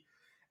easy.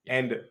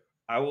 And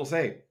I will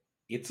say,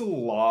 it's a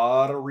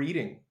lot of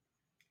reading.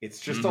 It's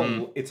just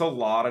it's a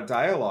lot of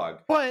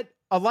dialogue. But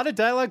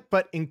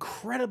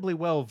incredibly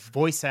well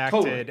voice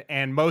acted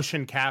and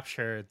motion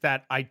capture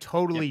that I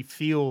totally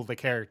feel the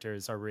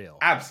characters are real.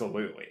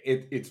 Absolutely.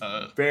 It's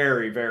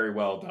very, very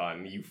well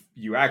done.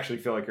 You actually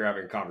feel like you're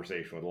having a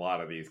conversation with a lot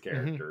of these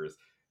characters.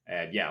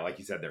 And like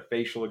you said, their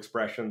facial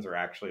expressions are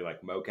actually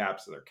like mocap,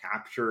 so they're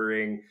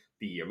capturing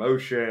the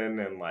emotion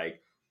and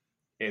like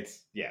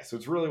so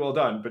it's really well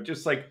done. But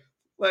just like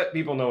let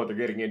people know what they're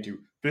getting into.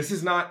 This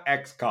is not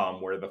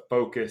XCOM where the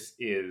focus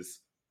is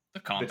the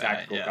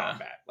tactical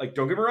combat. Like,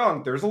 don't get me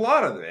wrong, there's a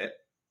lot of it,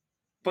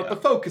 but the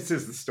focus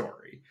is the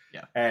story.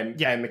 Yeah. And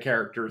the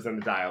characters and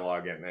the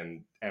dialogue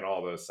and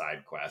all those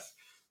side quests.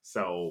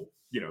 So,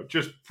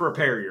 just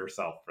prepare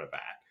yourself for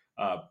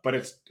that. But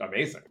it's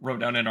amazing.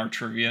 Wrote down in our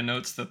trivia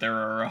notes that there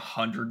are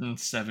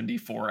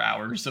 174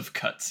 hours of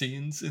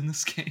cutscenes in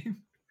this game.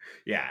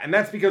 Yeah, and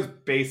that's because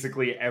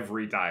basically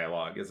every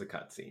dialogue is a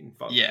cutscene.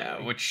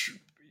 Yeah, which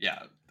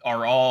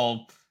are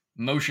all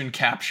motion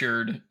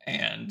captured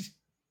and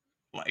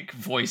like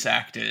voice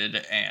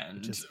acted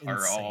and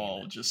are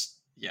all just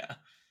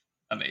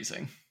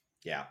amazing.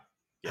 Yeah.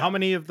 How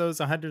many of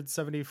those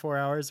 174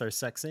 hours are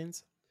sex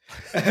scenes?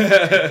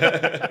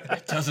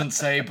 It doesn't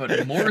say,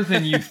 but more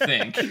than you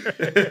think.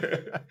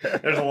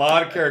 There's a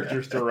lot of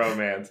characters to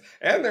romance,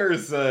 and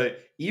there's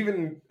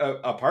even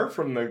apart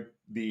from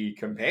the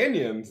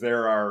companions,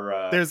 there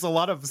are There's a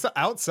lot of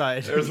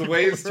outside. there's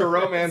ways to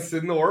romance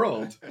in the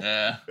world.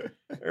 Yeah.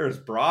 There's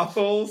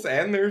brothels,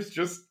 and there's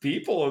just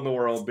people in the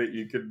world that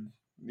you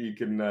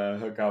can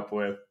hook up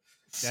with.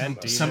 And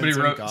demons Somebody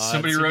and wrote. gods.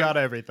 Somebody You wrote. got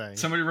everything.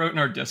 Somebody wrote in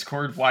our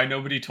Discord why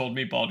nobody told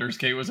me Baldur's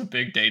Gate was a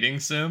big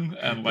dating sim,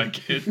 and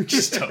like it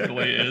just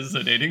totally is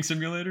a dating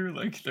simulator.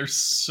 Like there's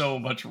so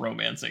much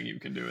romancing you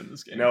can do in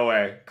this game. No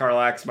way.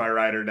 Karlak's my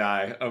ride or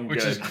die. I'm Which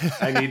good. is-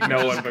 I need no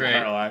which is one but great.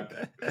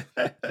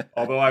 Karlak.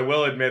 Although I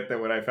will admit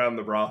that when I found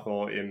the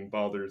brothel in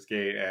Baldur's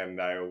Gate and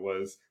I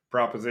was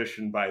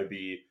propositioned by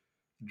the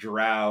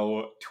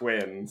Drow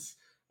twins,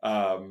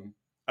 I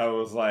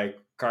was like,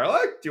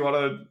 Karlak, do you want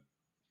to...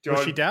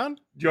 Was she down?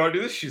 Do you want to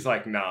do this? She's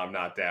like, no, I'm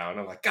not down.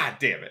 I'm like, God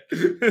damn it.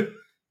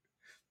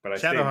 But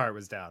Shadowheart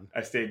was down.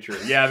 I stayed true.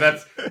 Yeah,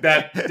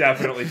 that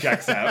definitely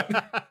checks out.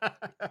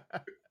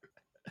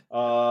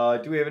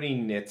 Do we have any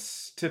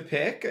nits to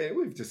pick?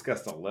 We've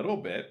discussed a little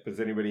bit. Does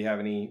anybody have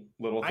any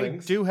little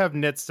things? I do have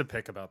nits to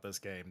pick about this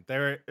game.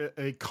 They're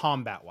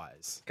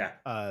combat-wise. Okay.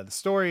 The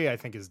story, I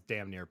think, is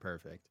damn near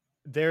perfect.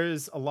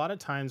 There's a lot of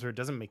times where it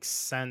doesn't make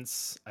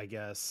sense, I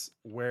guess,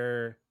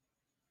 where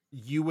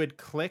you would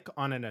click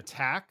on an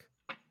attack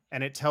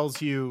and it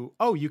tells you,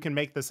 oh, you can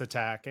make this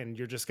attack and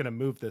you're just going to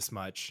move this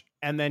much.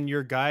 And then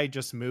your guy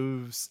just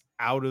moves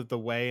out of the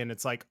way and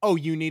it's like, oh,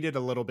 you needed a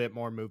little bit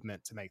more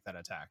movement to make that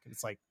attack. And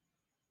it's like,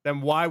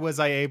 then why was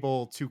I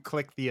able to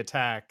click the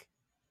attack?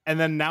 And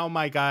then now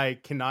my guy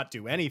cannot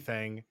do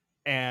anything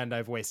and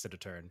I've wasted a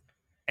turn.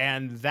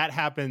 And that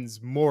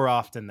happens more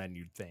often than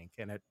you'd think.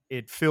 And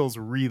it feels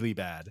really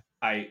bad.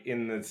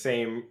 In the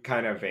same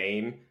kind of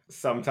vein,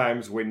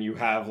 sometimes when you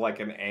have like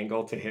an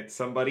angle to hit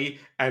somebody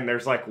and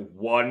there's like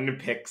one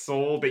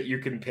pixel that you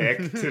can pick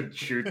to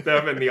shoot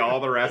them and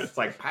all the rest,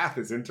 like path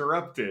is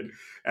interrupted.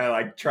 And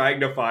like trying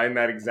to find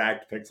that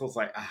exact pixel is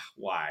like,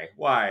 why?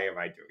 Why am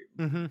I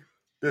doing Mm-hmm.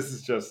 this?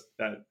 Is just,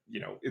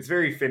 it's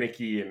very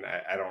finicky and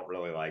I don't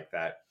really like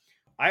that.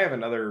 I have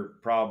another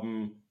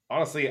problem.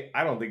 Honestly,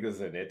 I don't think this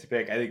is a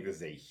nitpick. I think this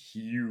is a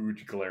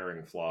huge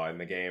glaring flaw in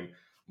the game.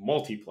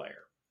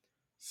 Multiplayer.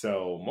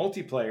 So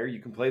multiplayer, you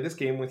can play this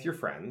game with your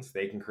friends.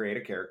 They can create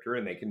a character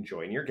and they can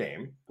join your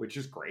game, which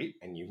is great.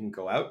 And you can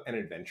go out and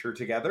adventure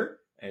together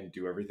and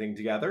do everything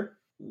together.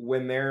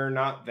 When they're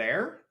not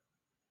there,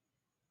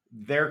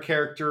 their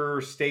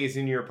character stays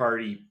in your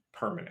party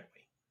permanently.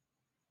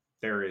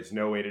 There is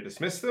no way to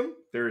dismiss them.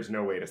 There is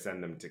no way to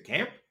send them to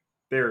camp.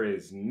 There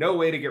is no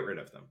way to get rid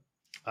of them.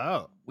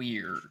 Oh.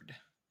 Weird.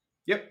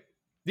 Yep.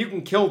 You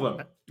can kill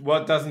them.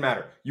 Well, it doesn't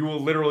matter. You will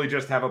literally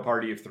just have a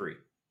party of 3.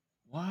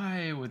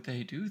 Why would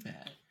they do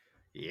that?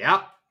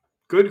 Yeah.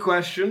 Good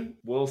question.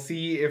 We'll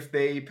see if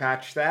they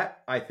patch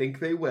that. I think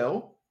they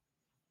will.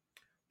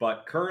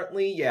 But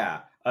currently,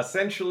 yeah.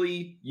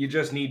 Essentially, you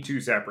just need 2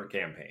 separate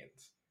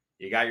campaigns.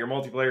 You got your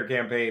multiplayer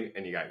campaign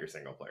and you got your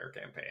single player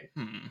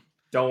campaign.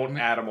 Don't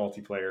add a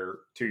multiplayer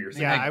to your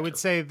single Yeah, I would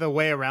say the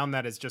way around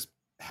that is just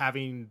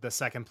having the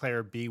second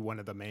player be one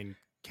of the main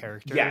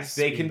characters. Yes,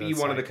 they can being be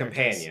one of the side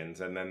characters.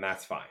 companions, and then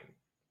that's fine.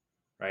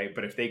 Right?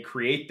 But if they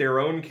create their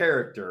own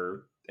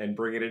character and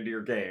bring it into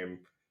your game,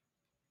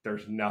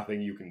 there's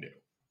nothing you can do.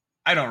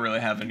 I don't really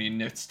have any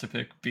nits to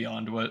pick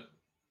beyond what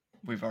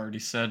we've already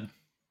said.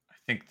 I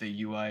think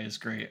the UI is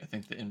great. I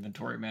think the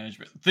inventory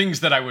management,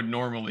 things that I would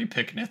normally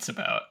pick nits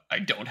about, I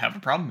don't have a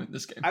problem in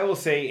this game. I will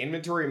say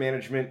inventory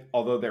management,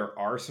 although there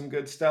are some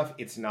good stuff,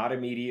 it's not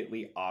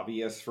immediately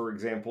obvious, for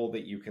example,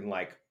 that you can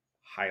like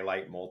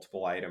highlight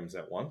multiple items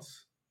at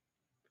once.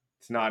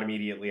 It's not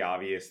immediately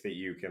obvious that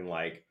you can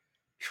like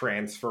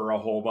transfer a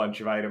whole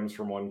bunch of items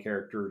from one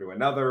character to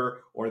another,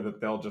 or that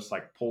they'll just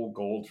like pull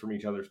gold from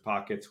each other's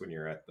pockets when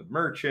you're at the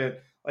merchant.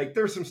 Like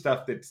there's some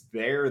stuff that's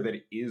there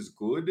that is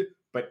good,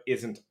 but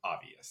isn't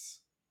obvious.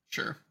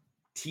 Sure.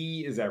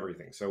 T is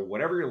everything. So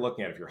whatever you're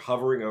looking at, if you're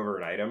hovering over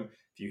an item,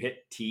 if you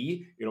hit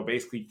T, it'll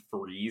basically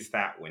freeze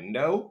that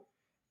window.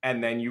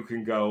 And then you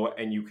can go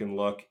and you can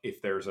look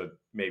if there's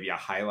maybe a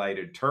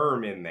highlighted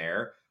term in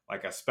there,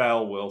 like a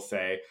spell will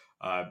say,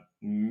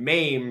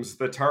 maims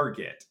the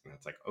target. And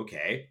it's like,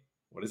 okay,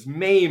 what does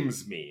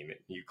maims mean? And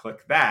you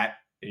click that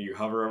and you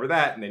hover over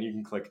that and then you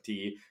can click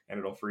T and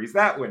it'll freeze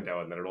that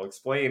window and then it'll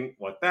explain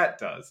what that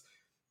does.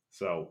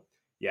 So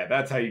yeah,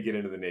 that's how you get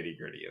into the nitty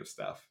gritty of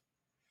stuff.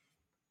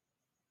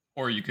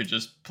 Or you could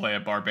just play a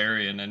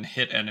barbarian and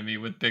hit enemy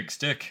with big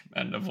stick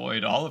and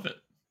avoid all of it.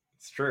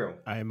 It's true.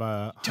 I'm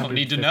Don't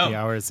need to 150 know.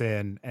 hours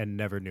in and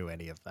never knew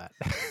any of that.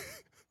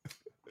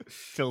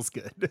 Feels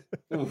good.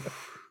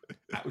 Oof.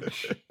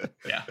 Ouch.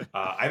 Yeah.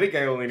 I think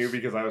I only knew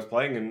because I was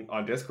playing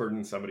on Discord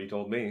and somebody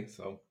told me.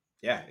 So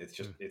yeah,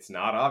 it's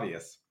not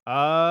obvious.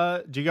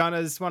 Do you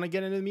guys want to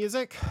get into the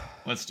music?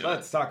 Let's do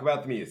Let's talk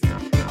about the music.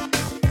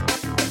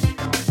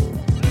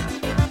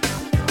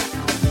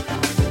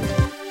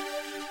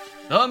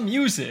 The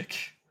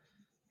music.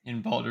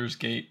 in Baldur's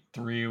Gate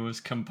 3 was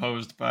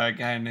composed by a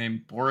guy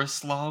named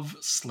Borislav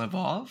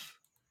Slevov.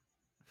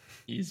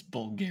 He's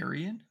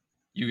Bulgarian.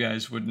 You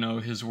guys would know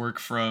his work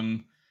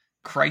from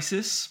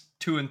Crisis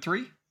 2 and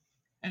 3.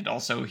 And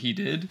also he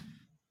did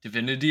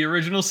Divinity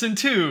Original Sin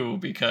 2,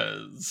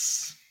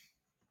 because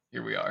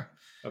here we are.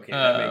 Okay,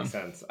 that makes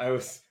sense. I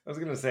was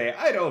gonna say,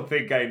 I don't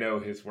think I know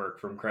his work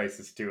from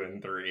Crisis 2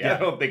 and 3. Yeah, I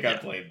don't think I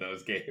played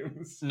those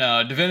games.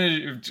 No,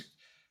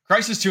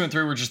 Crisis 2 and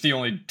 3 were just the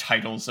only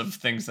titles of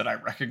things that I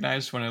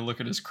recognized when I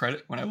looked at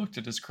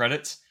his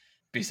credits.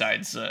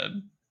 Besides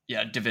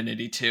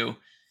Divinity 2.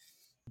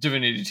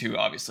 Divinity 2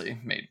 obviously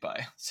made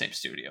by same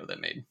studio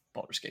that made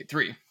Baldur's Gate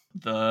 3.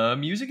 The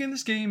music in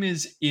this game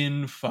is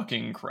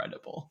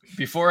in-fucking-credible.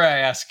 Before I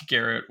ask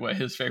Garrett what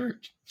his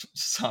favorite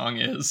song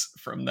is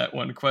from that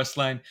one quest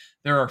line,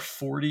 there are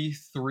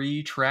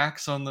 43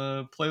 tracks on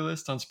the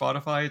playlist on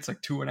Spotify. It's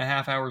like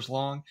 2.5 hours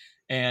long.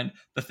 And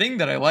the thing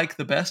that I like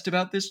the best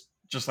about this,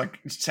 just like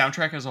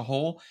soundtrack as a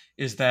whole,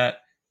 is that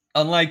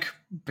unlike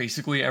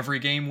basically every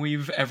game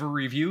we've ever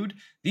reviewed,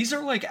 these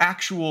are like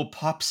actual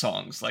pop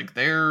songs. Like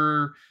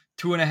they're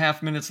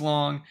 2.5 minutes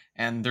long,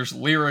 and there's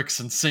lyrics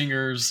and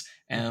singers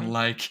and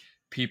like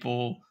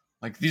people,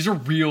 like these are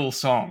real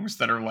songs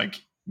that are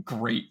like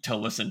great to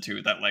listen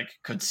to, that like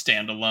could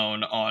stand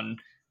alone on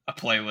a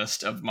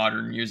playlist of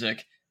modern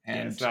music.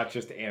 And it's not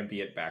just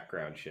ambient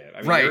background shit.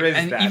 I mean, right, there is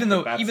and that, even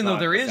though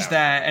there the is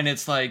that, and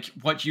it's like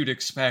what you'd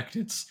expect,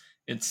 it's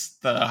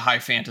the high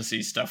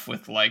fantasy stuff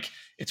with like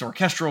it's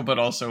orchestral, but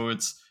also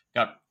it's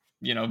got,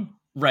 you know,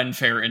 Ren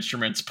Fair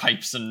instruments,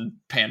 pipes and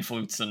pan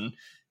flutes and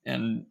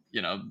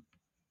you know,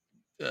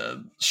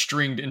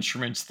 stringed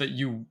instruments that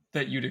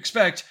you'd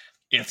expect.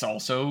 It's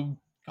also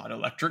got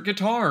electric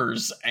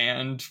guitars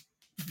and,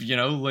 you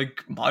know,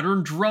 like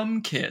modern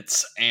drum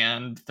kits,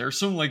 and there's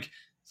some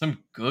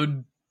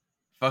good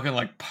fucking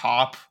like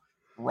pop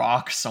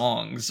rock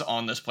songs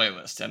on this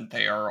playlist, and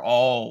they are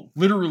all,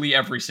 literally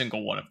every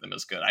single one of them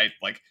is good. I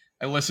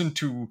listened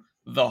to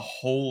the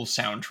whole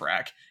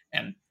soundtrack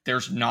and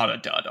there's not a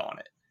dud on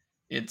it.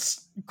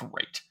 It's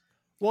great.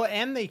 Well,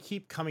 and they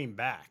keep coming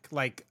back.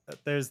 Like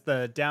there's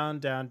the Down,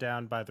 Down,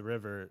 Down by the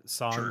River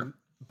song, Sure.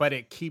 but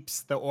it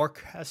keeps the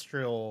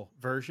orchestral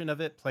version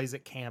of it plays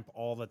at camp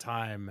all the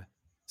time.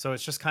 So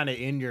it's just kind of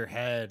in your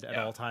head at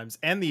all times.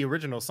 And the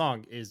original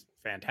song is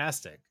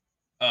fantastic.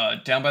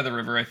 Down by the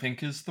River, I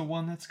think, is the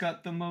one that's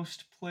got the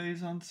most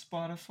plays on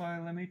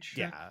Spotify. Let me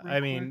check. Yeah, I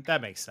mean,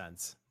 that makes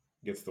sense.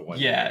 It's the one.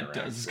 Yeah, it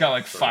does. It's got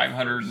like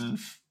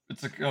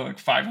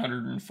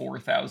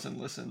 504,000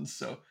 listens,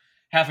 so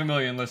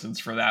 500,000 listens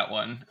for that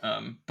one.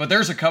 But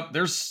there's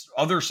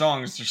other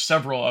songs. There's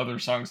several other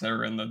songs that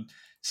are in the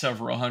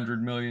several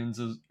hundred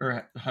millions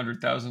or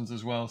 100,000s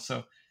as well.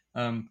 So,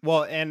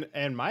 well,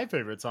 and my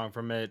favorite song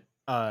from it,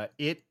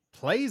 it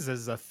plays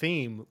as a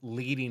theme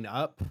leading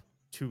up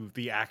to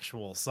the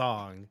actual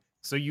song,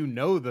 so you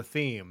know the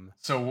theme.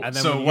 So and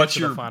then what's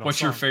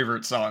your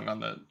favorite song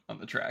on the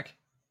track?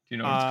 Do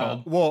you know what it's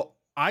called? Well,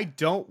 I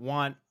don't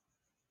want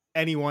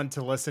anyone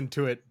to listen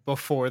to it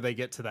before they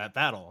get to that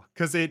battle,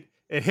 because it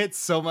hits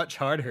so much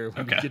harder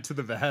when you get to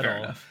the battle. Fair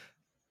enough.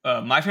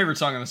 My favorite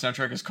song on the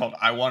soundtrack is called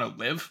I Want to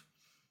Live.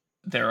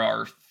 There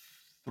are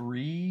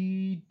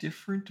 3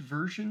 different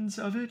versions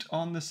of it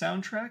on the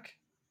soundtrack.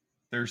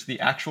 There's the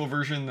actual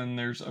version, then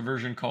there's a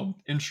version called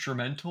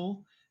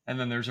Instrumental, and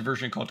then there's a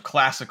version called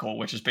Classical,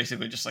 which is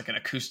basically just like an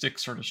acoustic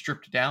sort of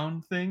stripped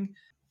down thing.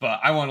 But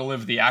I Want to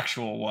Live, the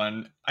actual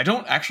one, I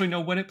don't actually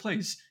know when it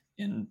plays.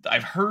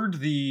 I've heard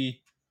the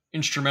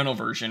instrumental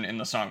version in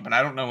the song, but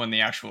I don't know when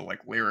the actual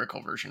like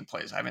lyrical version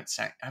plays. I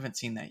haven't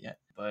seen that yet.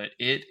 But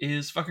it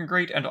is fucking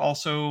great, and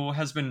also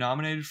has been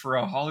nominated for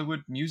a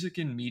Hollywood Music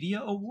and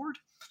Media Award.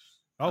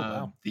 Oh,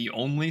 wow. The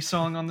only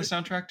song on the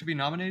soundtrack to be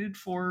nominated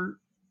for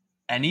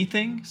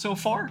anything so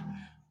far.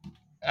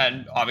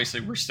 And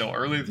obviously we're still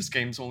early. This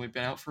game's only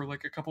been out for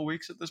like a couple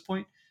weeks at this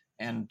point,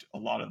 and a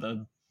lot of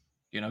the,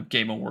 you know,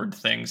 Game Award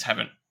things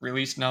haven't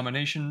released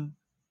nomination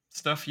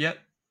stuff yet.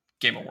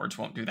 Game Awards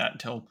won't do that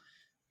until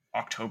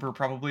October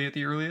probably at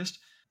the earliest.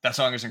 That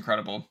song is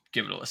incredible.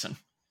 Give it a listen.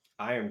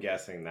 I am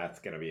guessing that's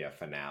going to be a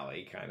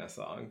finale kind of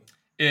song.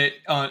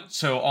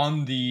 So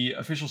on the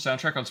official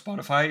soundtrack on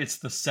Spotify, it's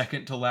the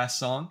second to last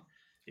song.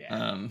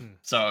 Yeah.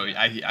 So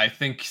I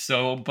think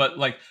so, but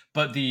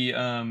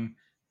the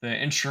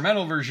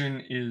instrumental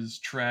version is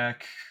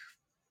track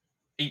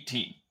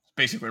 18,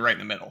 basically right in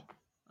the middle.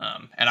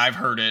 And I've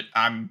heard it.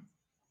 I'm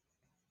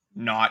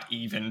not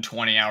even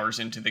 20 hours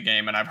into the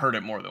game, and I've heard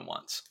it more than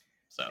once.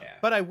 So,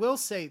 But I will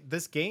say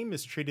this game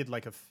is treated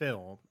like a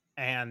film,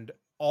 and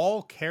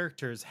all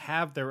characters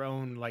have their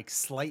own like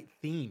slight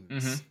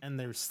themes, and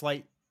there's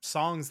slight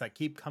songs that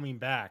keep coming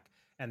back,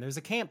 and there's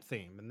a camp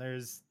theme, and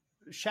there's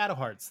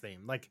Shadowheart's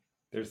theme. Like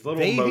there's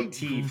little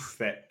motifs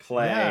that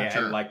play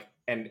sure.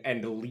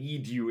 and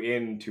lead you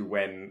into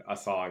when a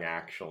song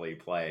actually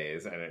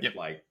plays, and it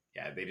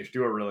they just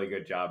do a really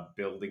good job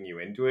building you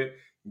into it,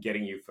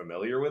 getting you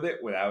familiar with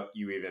it without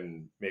you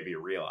even maybe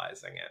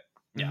realizing it.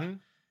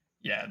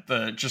 Yeah.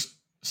 The just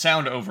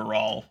sound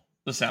overall,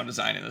 the sound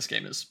design in this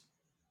game is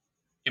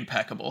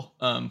impeccable.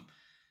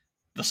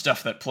 The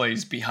stuff that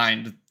plays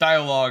behind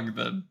dialogue,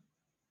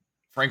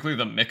 frankly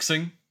the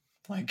mixing,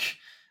 like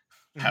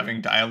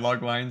having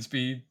dialogue lines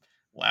be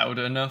loud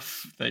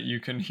enough that you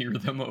can hear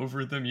them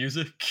over the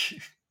music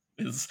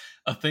is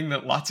a thing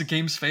that lots of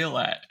games fail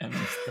at. And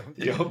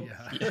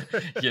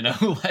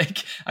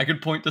like I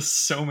could point to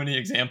so many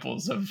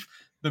examples of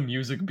the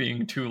music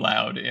being too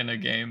loud in a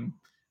game.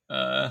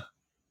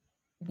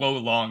 Wo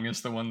Long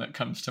is the one that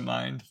comes to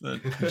mind,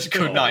 that I just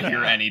could not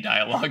hear any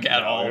dialogue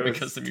at all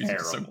because the music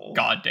is so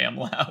goddamn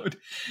loud.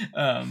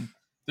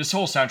 This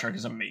whole soundtrack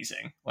is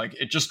amazing. Like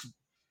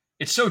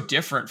it's so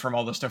different from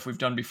all the stuff we've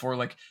done before.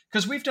 Like,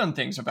 because we've done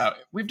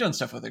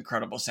stuff with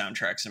incredible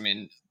soundtracks. I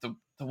mean, the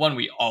one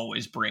we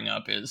always bring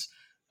up is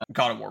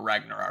God of War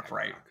Ragnarok,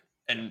 right?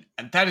 And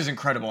that is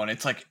incredible. And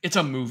it's like, it's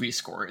a movie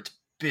score. It's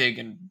big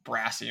and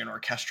brassy and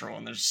orchestral,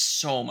 and there's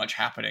so much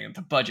happening, and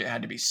the budget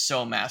had to be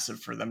so massive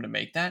for them to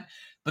make that.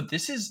 But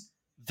this is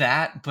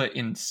that, but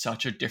in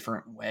such a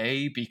different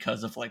way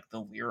because of like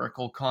the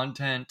lyrical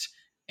content,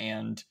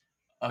 and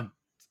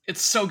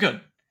it's so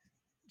good.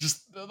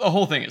 Just the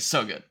whole thing is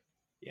so good.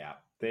 Yeah,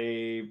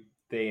 they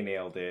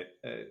nailed it.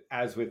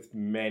 As with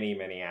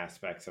many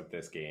aspects of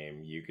this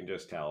game, you can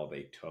just tell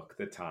they took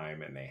the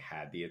time and they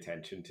had the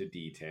attention to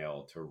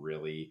detail to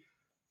really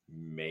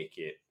make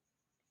it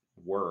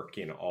work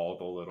in all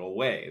the little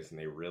ways. And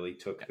they really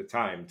took the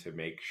time to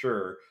make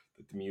sure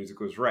that the music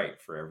was right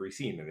for every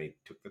scene, and they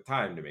took the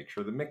time to make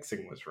sure the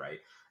mixing was right.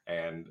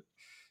 And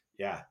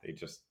yeah, they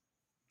just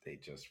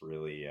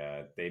really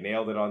they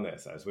nailed it on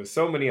this, as with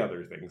so many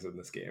other things in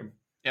this game.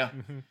 Yeah.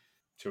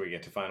 Should we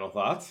get to final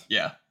thoughts?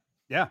 Yeah.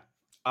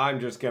 I'm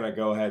just gonna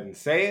go ahead and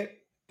say it.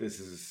 This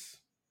is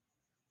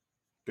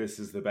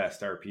the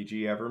best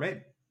RPG ever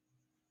made.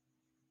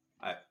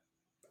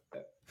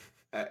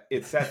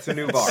 It sets a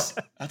new bar.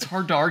 That's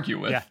hard to argue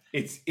with. Yeah.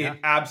 It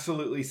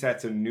absolutely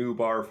sets a new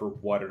bar for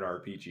what an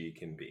RPG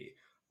can be.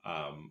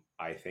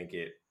 I think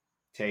it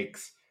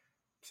takes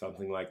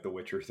something like The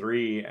Witcher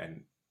 3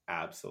 and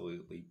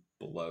absolutely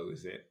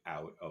blows it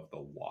out of the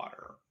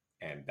water.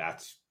 And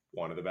that's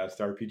one of the best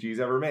RPGs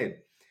ever made.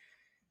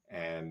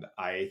 And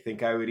I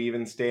think I would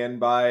even stand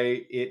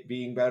by it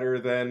being better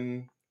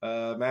than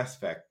Mass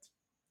Effect.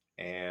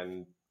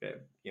 And,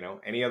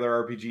 any other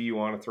RPG you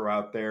want to throw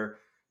out there,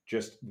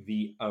 just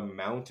the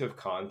amount of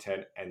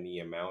content and the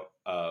amount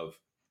of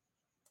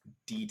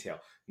detail,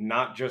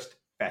 not just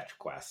fetch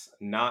quests,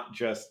 not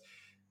just,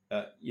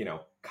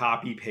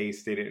 copy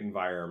pasted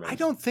environments. I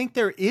don't think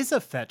there is a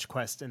fetch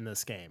quest in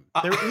this game.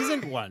 There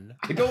isn't one.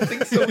 I don't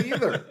think so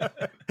either.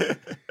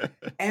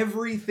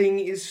 Everything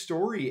is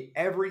story.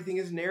 Everything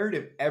is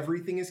narrative.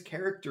 Everything is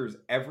characters.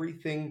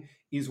 Everything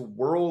is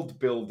world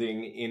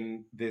building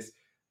in this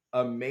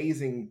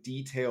amazing,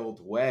 detailed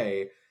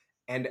way.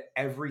 And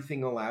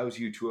everything allows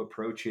you to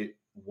approach it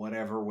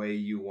whatever way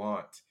you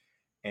want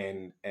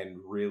and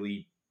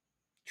really,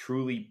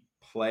 truly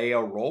play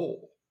a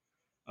role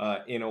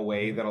in a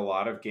way that a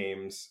lot of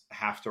games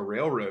have to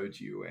railroad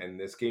you. And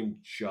this game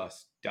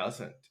just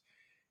doesn't.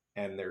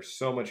 And there's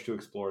so much to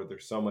explore.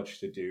 There's so much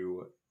to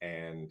do.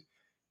 And,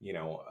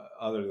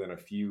 other than a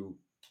few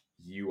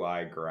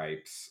UI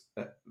gripes,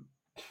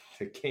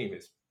 the game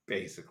is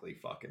basically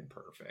fucking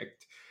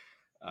perfect.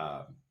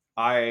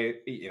 I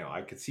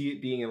could see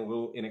it being a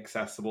little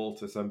inaccessible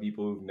to some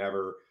people who've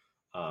never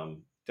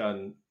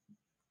done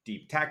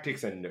deep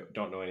tactics and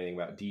don't know anything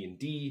about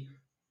D&D.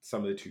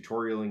 Some of the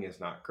tutorialing is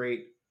not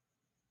great.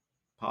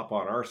 Pop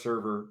on our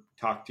server,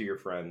 talk to your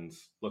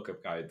friends, look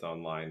up guides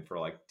online for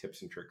like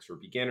tips and tricks for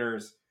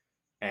beginners.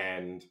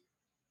 And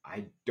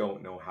I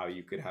don't know how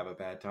you could have a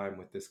bad time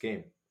with this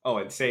game. Oh,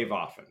 and save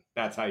often.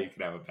 That's how you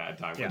could have a bad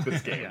time with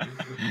this game.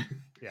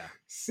 Yeah.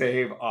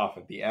 Save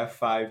often. The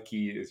F5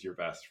 key is your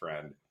best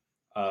friend.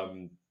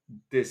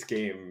 This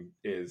game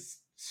is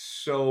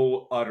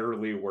so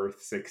utterly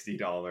worth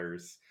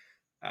 $60.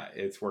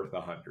 It's worth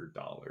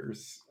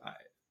 $100.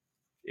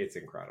 It's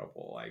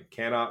incredible. I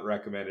cannot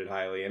recommend it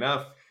highly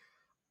enough.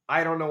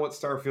 I don't know what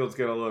Starfield's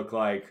going to look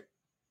like,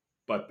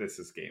 but this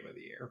is Game of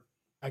the Year.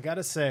 I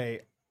gotta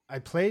say, I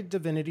played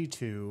Divinity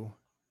 2,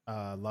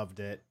 loved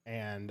it,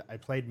 and I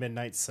played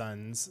Midnight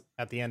Suns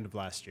at the end of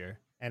last year.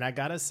 And I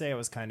gotta say, I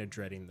was kind of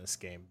dreading this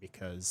game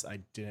because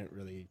I didn't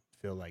really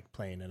feel like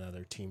playing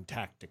another team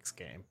tactics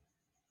game.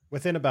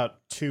 Within about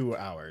 2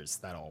 hours,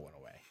 that all went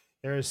away.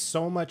 There is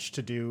so much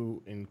to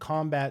do in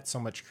combat, so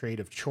much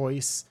creative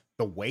choice,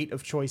 the weight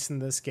of choice in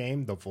this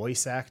game, the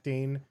voice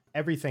acting,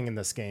 everything in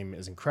this game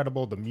is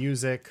incredible. The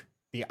music,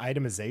 the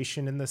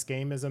itemization in this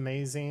game is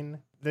amazing.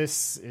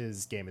 This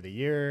is Game of the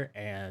Year,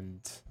 and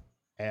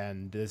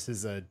this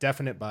is a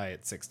definite buy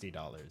at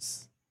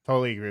 $60.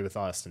 Totally agree with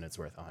Austin. It's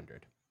worth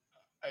 $100.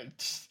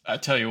 I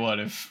tell you what,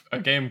 if a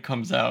game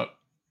comes out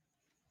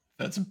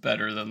that's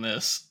better than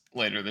this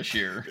later this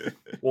year.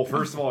 Well,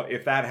 first of all,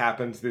 if that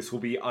happens, this will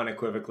be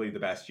unequivocally the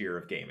best year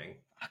of gaming.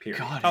 Period.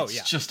 God,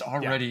 it's just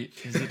already.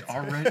 Yeah. Is it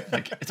already?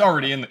 Like, it's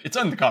already it's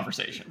in the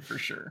conversation for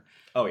sure.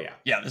 Oh yeah,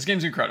 yeah. This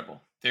game's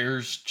incredible.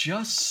 There's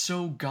just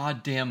so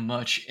goddamn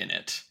much in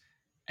it,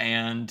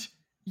 and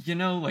you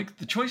know, like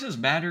the choices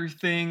matter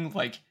thing,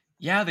 like,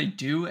 yeah, they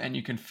do, and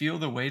you can feel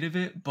the weight of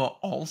it, but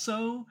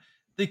also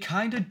they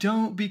kind of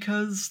don't,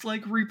 because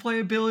like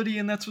replayability,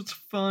 and that's what's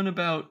fun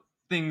about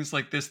things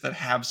like this that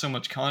have so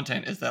much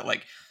content, is that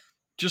like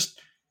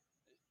just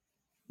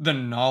the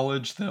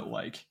knowledge that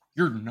like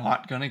you're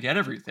not gonna get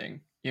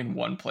everything in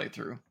one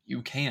playthrough.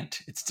 You can't.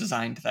 It's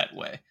designed that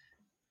way.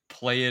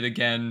 Play it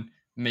again,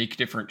 make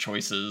different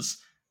choices,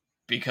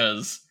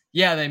 because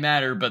yeah, they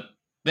matter, but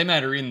they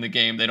matter in the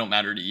game. They don't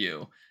matter to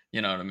you.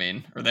 You know what I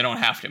mean? Or they don't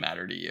have to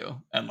matter to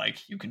you. And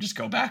like you can just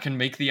go back and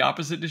make the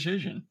opposite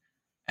decision.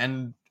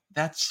 And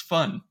that's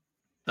fun.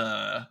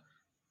 The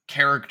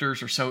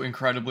characters are so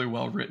incredibly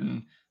well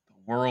written.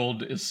 The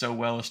world is so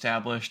well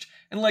established.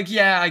 And like,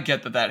 yeah, I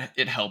get that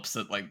it helps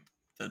that like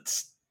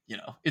that's, you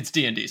know, it's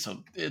D&D,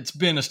 so it's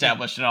been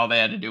established and all they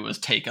had to do was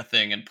take a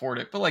thing and port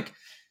it. But like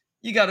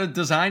you got to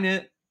design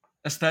it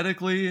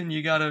aesthetically and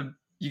you got to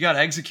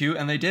execute,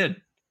 and they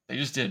did. They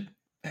just did.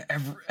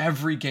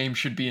 Every game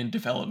should be in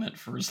development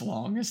for as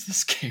long as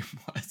this game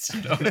was.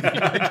 You know what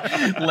I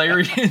mean? Like,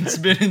 Larian's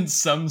been in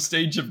some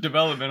stage of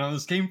development on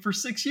this game for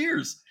 6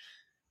 years.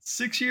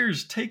 6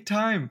 years. Take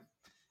time.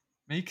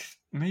 Make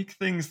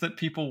things that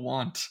people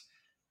want.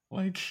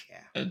 Like,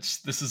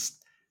 it's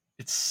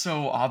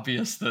so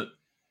obvious that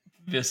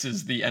this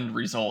is the end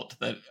result,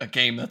 that a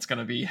game that's going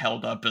to be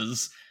held up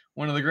as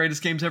one of the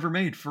greatest games ever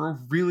made for a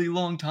really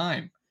long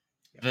time.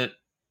 Yeah. That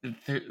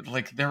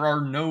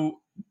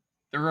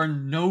there are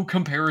no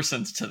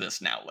comparisons to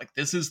this now. Like,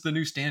 this is the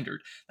new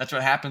standard. That's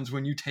what happens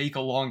when you take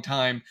a long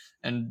time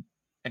and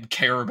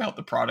care about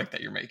the product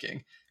that you're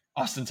making.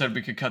 Austin said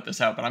we could cut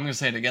this out, but I'm going to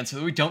say it again so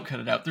that we don't cut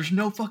it out. There's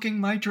no fucking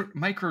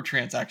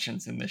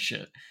microtransactions in this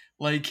shit.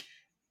 Like,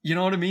 you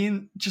know what I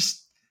mean?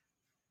 Just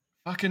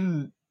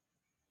fucking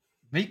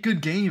make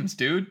good games,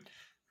 dude.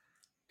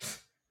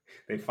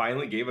 They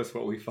finally gave us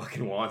what we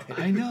fucking wanted.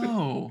 I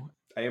know.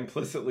 I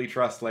implicitly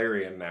trust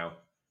Larian now.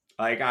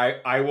 Like,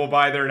 I will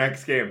buy their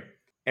next game.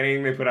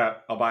 Anything they put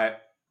out, I'll buy it.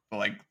 But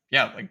like,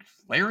 yeah, like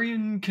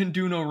Larian can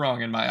do no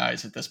wrong in my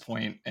eyes at this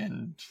point,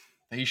 and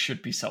they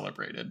should be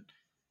celebrated.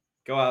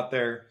 Go out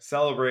there,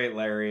 celebrate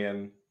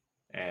Larian,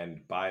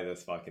 and buy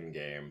this fucking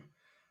game.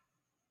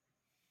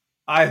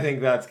 I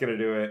think that's going to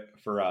do it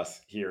for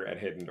us here at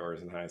Hidden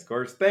Doors and High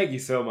Scores. Thank you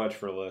so much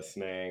for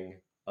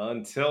listening.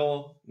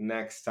 Until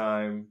next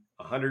time,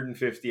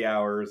 150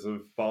 hours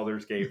of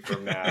Baldur's Gate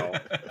from now,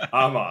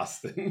 I'm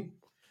Austin.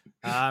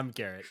 I'm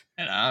Garrett.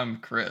 And I'm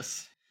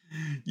Chris.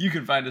 You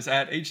can find us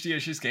at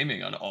HDHS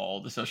Gaming on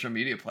all the social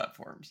media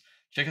platforms.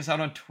 Check us out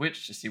on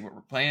Twitch to see what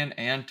we're playing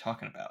and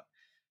talking about.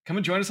 Come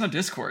and join us on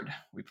Discord.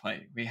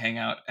 We hang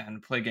out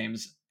and play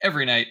games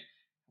every night.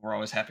 We're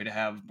always happy to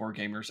have more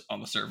gamers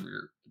on the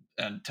server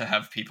and to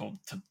have people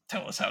to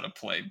tell us how to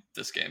play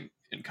this game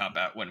in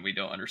combat when we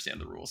don't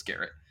understand the rules,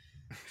 Garrett.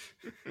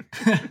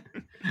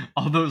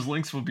 All those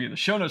links will be in the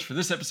show notes for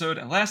this episode.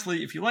 And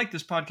lastly, if you like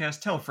this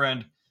podcast, tell a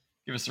friend,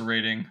 give us a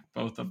rating.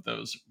 Both of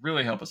those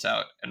really help us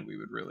out, and we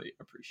would really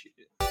appreciate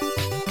it.